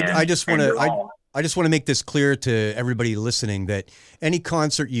I just want to make this clear to everybody listening that any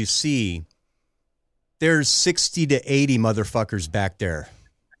concert you see, there's 60 to 80 motherfuckers back there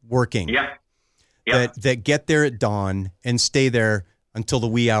working. Yeah. That get there at dawn and stay there until the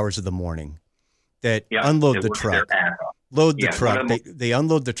wee hours of the morning. That unload the truck, load the truck. They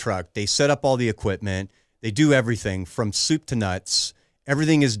unload the truck. They set up all the equipment. They do everything from soup to nuts.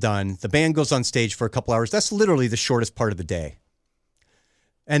 Everything is done. The band goes on stage for a couple hours. That's literally the shortest part of the day.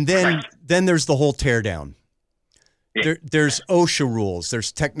 And then there's the whole teardown. Yeah. There's OSHA rules.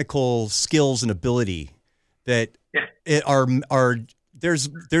 There's technical skills and ability that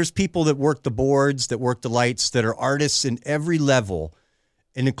there's people that work the boards, that work the lights, that are artists in every level,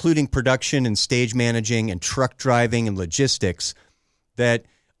 and including production and stage managing and truck driving and logistics, that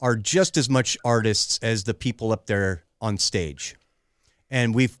are just as much artists as the people up there on stage.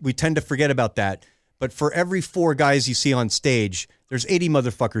 And we tend to forget about that. But for every 4 guys you see on stage, there's 80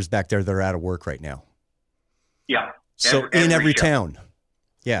 motherfuckers back there that are out of work right now. Yeah. So in every show. town.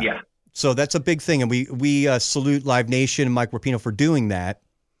 Yeah. Yeah. So that's a big thing. And we salute Live Nation and Mike Rapino for doing that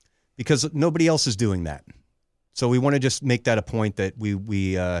because nobody else is doing that. So we want to just make that a point that we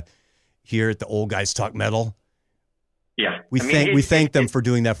here at the Old Guys Talk Metal. Yeah. We thank them for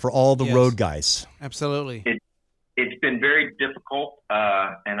doing that for all the Yes. road guys. Absolutely. It's been very difficult,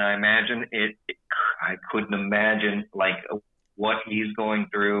 and I imagine I couldn't imagine like what he's going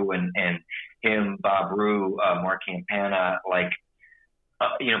through, and him, Bob Rue, Mark Campana, like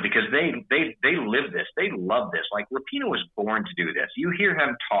because they live this, they love this. Like Rapino was born to do this. You hear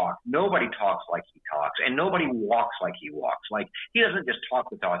him talk. Nobody talks like he talks, and nobody walks like he walks. Like he doesn't just talk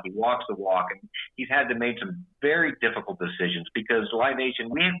the talk; he walks the walk. And he's had to make some very difficult decisions because Live Nation,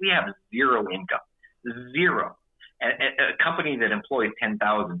 we have zero income, zero. A company that employs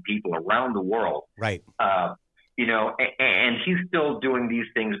 10,000 people around the world, Right. And he's still doing these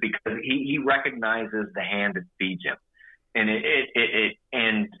things because he recognizes the hand that feeds him, and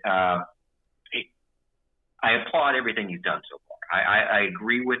I applaud everything he's done so far. I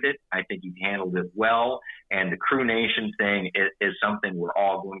agree with it. I think he's handled it well, and the Crew Nation thing is something we're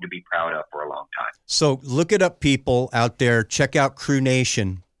all going to be proud of for a long time. So look it up, people out there. Check out Crew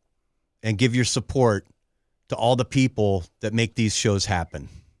Nation and give your support to all the people that make these shows happen.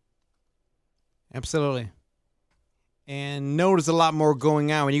 Absolutely. And know there's a lot more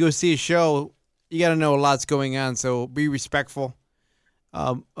going on. When you go see a show, you got to know a lot's going on. So be respectful.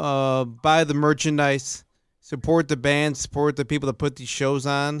 Buy the merchandise. Support the band. Support the people that put these shows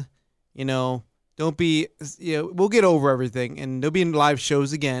on. Don't be. We'll get over everything, and there'll be live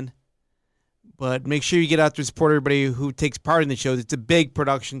shows again. But make sure you get out there and support everybody who takes part in the shows. It's a big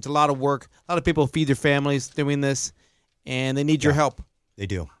production. It's a lot of work. A lot of people feed their families doing this, and they need your help. They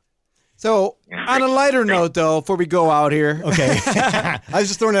do. So, on a lighter note, though, before we go out here. Okay. I was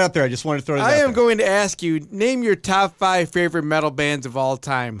just throwing it out there. I just wanted to throw it out there. I am going to ask you, name your top 5 favorite metal bands of all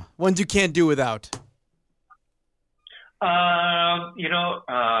time. Ones you can't do without.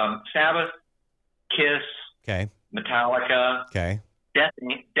 Sabbath, Kiss, Okay. Metallica, Okay. Death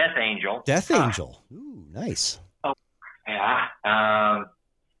Angel. Death Angel. Ooh, nice. Yeah.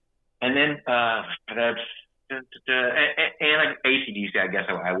 And then that's and AC/DC. I guess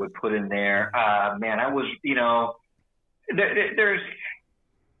I would put in there. Man, I was there's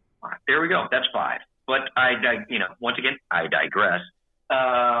there we go. That's 5. But once again, I digress.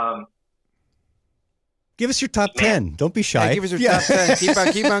 Give us your top 10. Don't be shy. Yeah, give us your top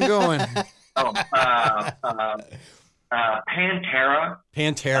 10. Keep on going. Pantera.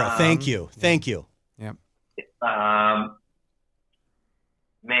 Pantera. Thank you. Thank you. Yep.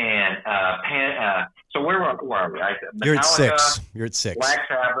 So where are we? You're at Metallica, 6. You're at 6. Black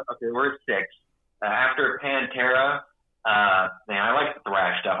Sabbath. Okay, we're at 6. After Pantera, I like the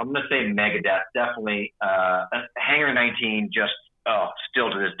thrash stuff. I'm going to say Megadeth. Definitely. Hangar 19 just, still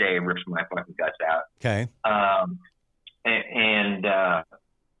to this day rips my fucking guts out. Okay.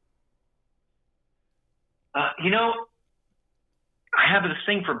 I have this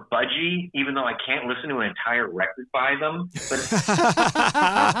thing for Budgie, even though I can't listen to an entire record by them.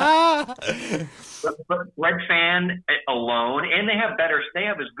 But Bread Fan alone, and they have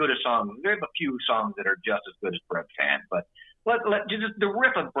as good a songs. They have a few songs that are just as good as Bread Fan, but just the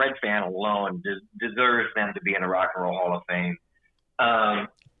riff of Bread Fan alone deserves them to be in the Rock and Roll Hall of Fame.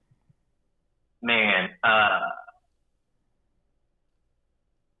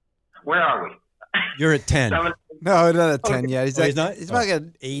 Where are we? You're at 10. No, not at 10 yet. He's not? He's like at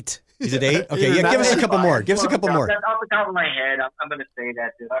 8. He's at 8? Okay, yeah, give us a couple more. Give us a couple more. Off the top of my head, I'm going to say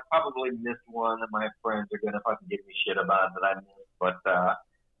that I probably missed one that my friends are going to fucking give me shit about that I missed. But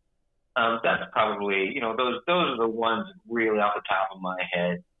that's probably, those are the ones really off the top of my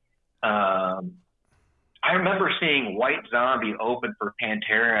head. I remember seeing White Zombie open for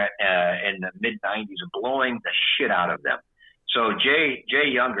Pantera in the mid-'90s, blowing the shit out of them. So Jay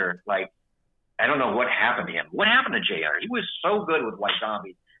Younger, I don't know what happened to him. What happened to Jay Younger? He was so good with White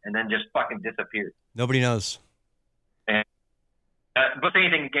Zombie and then just fucking disappeared. Nobody knows. And, but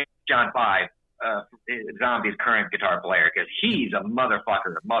anything against John Five, Zombie's current guitar player, because he's a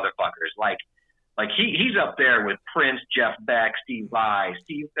motherfucker of motherfuckers. He's up there with Prince, Jeff Beck, Steve Vai.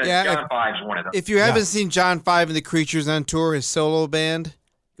 John Five's one of them. If you haven't seen John Five and the Creatures on tour, his solo band,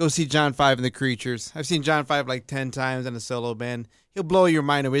 go see John Five and the Creatures. I've seen John Five 10 times in a solo band. He'll blow your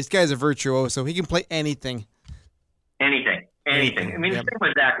mind away. This guy's a virtuoso. He can play anything. Anything. I mean, same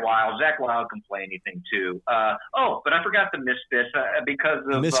with Zakk Wylde. Zakk Wylde can play anything too. But I forgot the Misfits because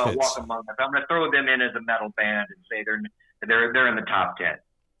of Walk Among Us. I'm going to throw them in as a metal band and say they're in the top 10.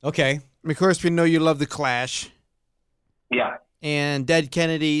 Okay. Of course, we know you love the Clash Yeah, and Dead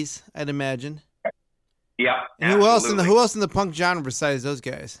Kennedys, I'd imagine. yeah. And who else in the punk genre besides those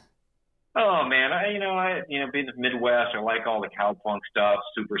guys? Oh man, I being the Midwest, I like all the cowpunk stuff.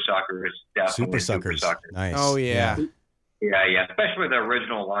 Super Suckers, definitely. Super Suckers. Nice. Oh yeah. Yeah, especially the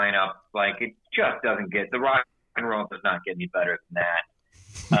original lineup. Like, it just doesn't get, the rock and roll does not get any better than that.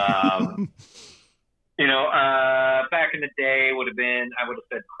 Back in the day I would have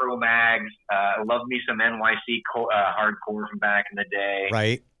said Cro-Mags. I love me some NYC hardcore from back in the day.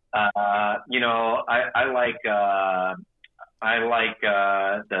 Right. I like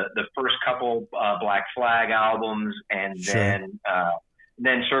the first couple Black Flag albums, and Sure.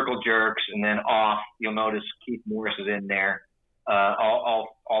 then Circle Jerks, and then Off. You'll notice Keith Morris is in there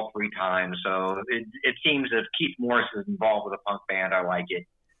all 3 times. So it seems that if Keith Morris is involved with a punk band, I like it.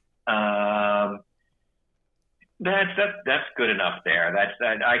 That's good enough there.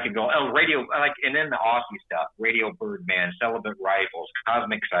 I could go. Oh, radio, and then the Aussie stuff: Radio Birdman, Celibate Rifles,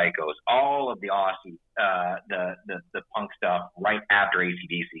 Cosmic Psychos, all of the Aussie, the punk stuff right after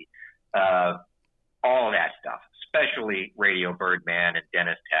AC/DC, all of that stuff, especially Radio Birdman and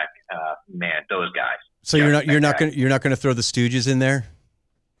Dennis Tech. Man, those guys. So you're not gonna throw the Stooges in there?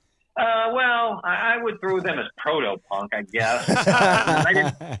 Well, I would throw them as proto-punk, I guess.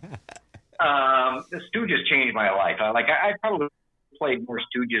 The Stooges changed my life. I probably played more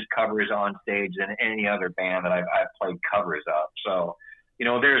Stooges covers on stage than any other band that I've played covers of. So,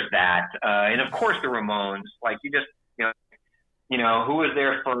 there's that. And of course the Ramones, who was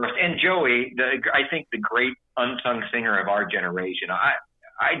there first? And Joey, I think the great unsung singer of our generation.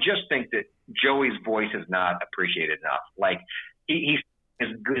 I just think that Joey's voice is not appreciated enough. Like, he's as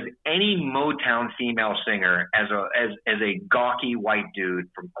good as any Motown female singer as a gawky white dude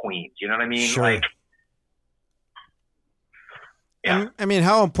from Queens. You know what I mean? Sure. Yeah. I mean,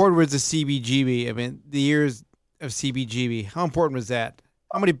 how important was the CBGB? I mean, the years of CBGB. How important was that?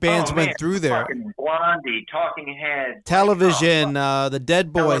 How many bands went through there? Fucking Blondie, Talking Heads, Television, the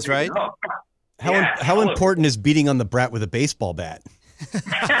Dead Boys, right? Oh, How important is beating on the brat with a baseball bat?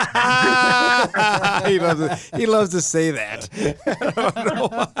 He loves to say that. I don't know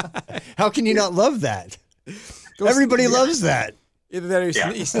why. How can you not love that? Everybody loves that. Either that or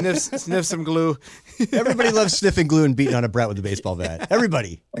he sniffs some glue. Everybody loves sniffing glue and beating on a brat with a baseball bat.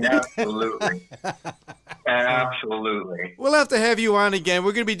 Everybody. Absolutely. Absolutely. We'll have to have you on again.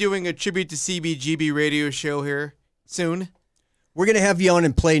 We're going to be doing a tribute to CBGB radio show here soon. We're going to have you on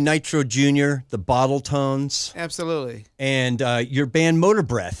and play Nitro Jr., the Bottle Tones. Absolutely. And your band Motor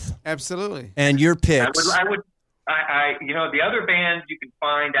Breath. Absolutely. And your picks. The other bands you can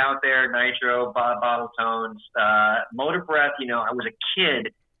find out there, Nitro, Bottle Tones, Motor Breath, I was a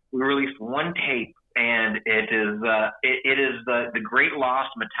kid. We released one tape, and it is the Great Lost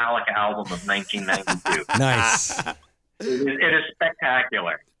Metallica album of 1992. Nice. It is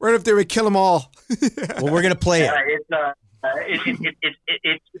spectacular. Right up there with Kill 'Em All. Well, we're going to play it. It's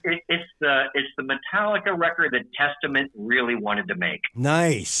the Metallica record that Testament really wanted to make.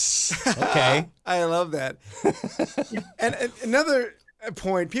 Nice. Okay. I love that. And another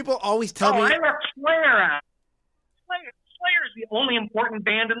point, people always tell me. I left Slayer out. Slayer is the only important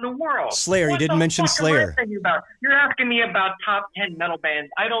band in the world. Slayer, you didn't mention Slayer. You're asking me about top 10 metal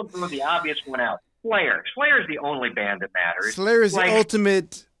bands. I don't throw the obvious one out. Slayer. Slayer is the only band that matters. Slayer is the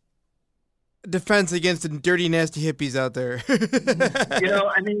ultimate defense against the dirty, nasty hippies out there.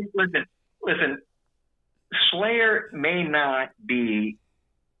 Listen. Slayer may not be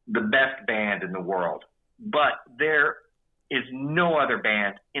the best band in the world, but there is no other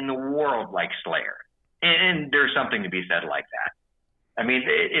band in the world like Slayer. And there's something to be said like that. I mean,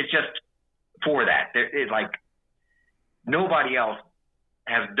 it's just for that. It's like nobody else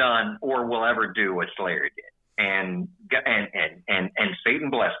has done or will ever do what Slayer did. And Satan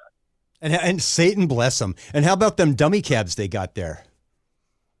bless them. And Satan bless them. And how about them dummy cabs they got there?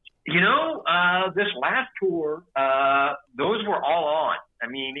 This last tour, those were all on. I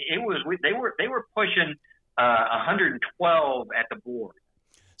mean, they were pushing 112 at the board.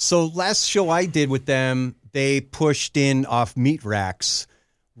 So last show I did with them, they pushed in off meat racks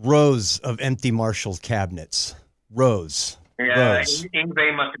rows of empty Marshall cabinets. Rows. Yeah, rows.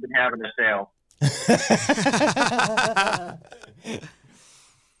 Ingve must have been having a sale.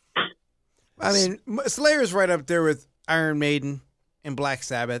 I mean, Slayer's right up there with Iron Maiden and Black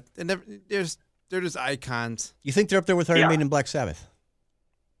Sabbath. And they're just icons. You think they're up there with Iron Maiden and Black Sabbath?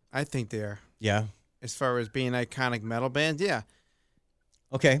 I think they are. Yeah. As far as being iconic metal bands, yeah.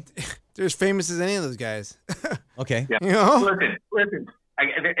 Okay. They're as famous as any of those guys. Okay. Yeah. Listen.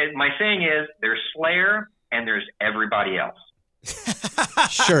 My saying is, there's Slayer, and there's everybody else.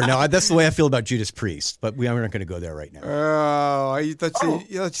 Sure. No, that's the way I feel about Judas Priest, but we aren't going to go there right now. Oh, you thought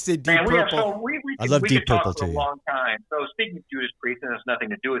you say Deep Man, Purple. I love Deep could talk Purple for a too. long time. So speaking of Judas Priest, and it has nothing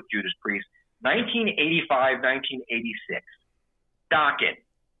to do with Judas Priest, 1985, 1986, Dokken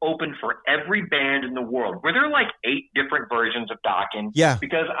opened for every band in the world. Were there like 8 different versions of Dokken? Yeah.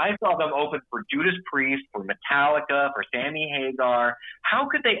 Because I saw them open for Judas Priest, for Metallica, for Sammy Hagar. How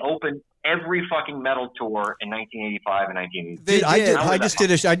could they open every fucking metal tour in 1985 and 1986? They Dude, did.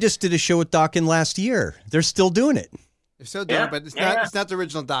 I just did a show with Dokken last year. They're still doing it. They're still doing it, but it's not the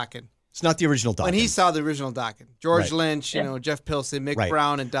original Dokken. It's not the original Dokken. When he saw the original Dokken, George Right. Lynch, Jeff Pilson, Mick Right.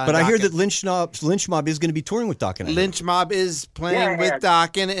 Brown, and Don. But I hear Dokken. that Lynch Mob is going to be touring with Dokken. I heard. Lynch Mob is playing with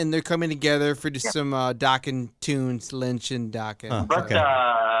Dokken, and they're coming together for just some Dokken tunes. Lynch and Dokken. Huh. But Okay.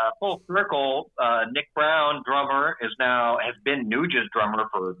 full circle, Nick Brown, drummer, has been Nuge's drummer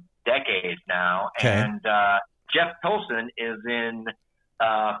for decades now, Okay. and Jeff Pilson is in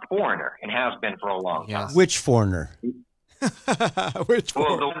Foreigner and has been for a long time. Yes. Which foreigner? Which Well,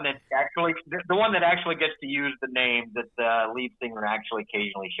 one? the one that actually gets to use the name that the lead singer actually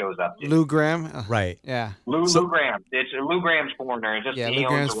occasionally shows up to. Lou Graham. Right. Yeah. Lou Graham. It's Lou Graham's Foreigner. It's just Yeah, he Lou owns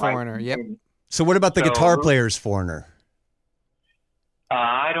Graham's the rights. Foreigner, yep. So what about the So- guitar player's foreigner?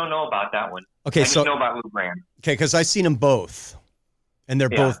 I don't know about that one. Okay, I just so know about Lou Graham. okay, because I've seen them both, and they're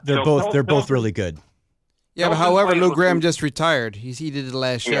Yeah. both So both Pilsen- really good. Yeah, but Pilsen however, plays Lou with Graham Lou- just retired. He did the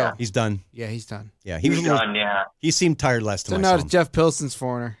last show. Yeah. He's done. Yeah, he's done. Yeah, he was He's a little, done, yeah. he seemed tired last So time I now saw it's him. Jeff Pilson's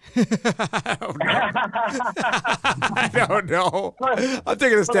Foreigner. I don't know. I don't know. I'm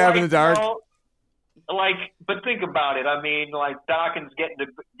taking a stab in the dark. But think about it. I mean, like, Dokken's getting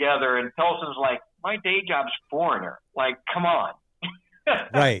together, and Pilson's like, my day job's Foreigner. Like, come on.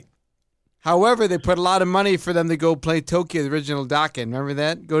 Right. However, they put a lot of money for them to go play Tokyo, the original Dokken. Remember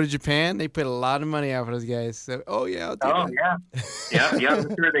that? Go to Japan. They put a lot of money out for those guys. So, I'll take it. Yeah,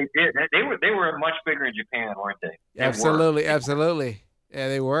 I'm sure they did. They were much bigger in Japan, weren't they? They Absolutely. Yeah,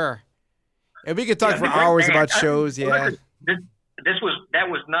 they were. And we could talk for hours about shows. Yeah. That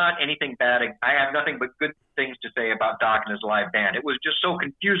was not anything bad. I have nothing but good things to say about Dokken as a live band. It was just so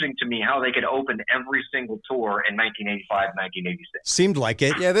confusing to me how they could open every single tour in 1985, 1986. Seemed like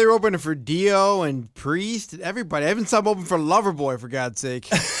it. Yeah, they were opening for Dio and Priest and everybody. I haven't saw them open for Loverboy, for God's sake.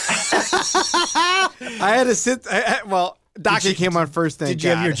 I had to sit. Dokken came on first. Thank Did you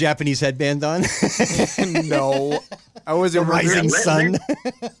have God. your Japanese headband on? No, I wasn't Rising sun.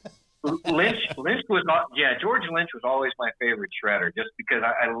 Lynch was George Lynch was always my favorite shredder, just because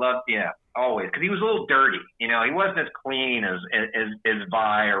I loved always, because he was a little dirty, he wasn't as clean as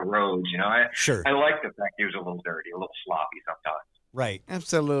Vi or Rhodes, Sure. I liked the fact he was a little dirty, a little sloppy sometimes. Right.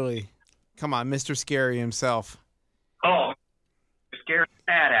 Absolutely. Come on, Mr. Scary himself. Oh, scary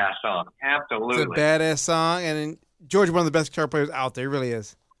badass song, absolutely. It's a badass song, and George, one of the best guitar players out there, he really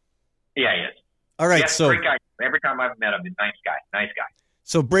is. Yeah, he is. All right. Yeah, So great guy. Every time I've met him, he's a nice guy.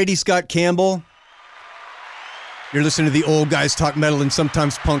 So Brady Scott Campbell, you're listening to the Old Guys Talk Metal and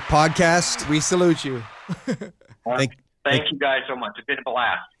Sometimes Punk podcast. We salute you. Thank you guys so much. It's been a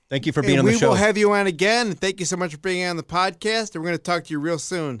blast. Thank you for being And on the we show. will have you on again. Thank you so much for being on the podcast, and we're going to talk to you real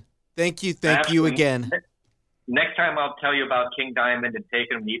soon. Thank you Absolutely. again. Next time I'll tell you about King Diamond and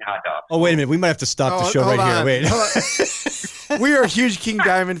taking him to eat hot dogs. Oh, wait a minute. We might have to stop the show hold right on. here. Wait. Hold on. We are huge King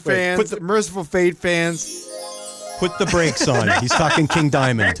Diamond Wait, fans, Merciful Fate fans. Put the brakes on. He's talking King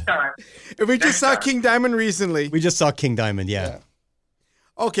Diamond. Next time. And we just Next saw time. King Diamond recently. We just saw King Diamond, yeah.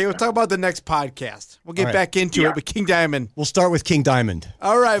 Okay, we'll talk about the next podcast. We'll get All right. back into Yeah. it with King Diamond. We'll start with King Diamond.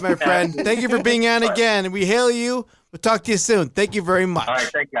 All right, my friend. Thank you for being on again. We hail you. We'll talk to you soon. Thank you very much. All right,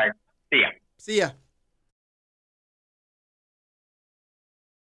 thanks, guys. See ya. See ya.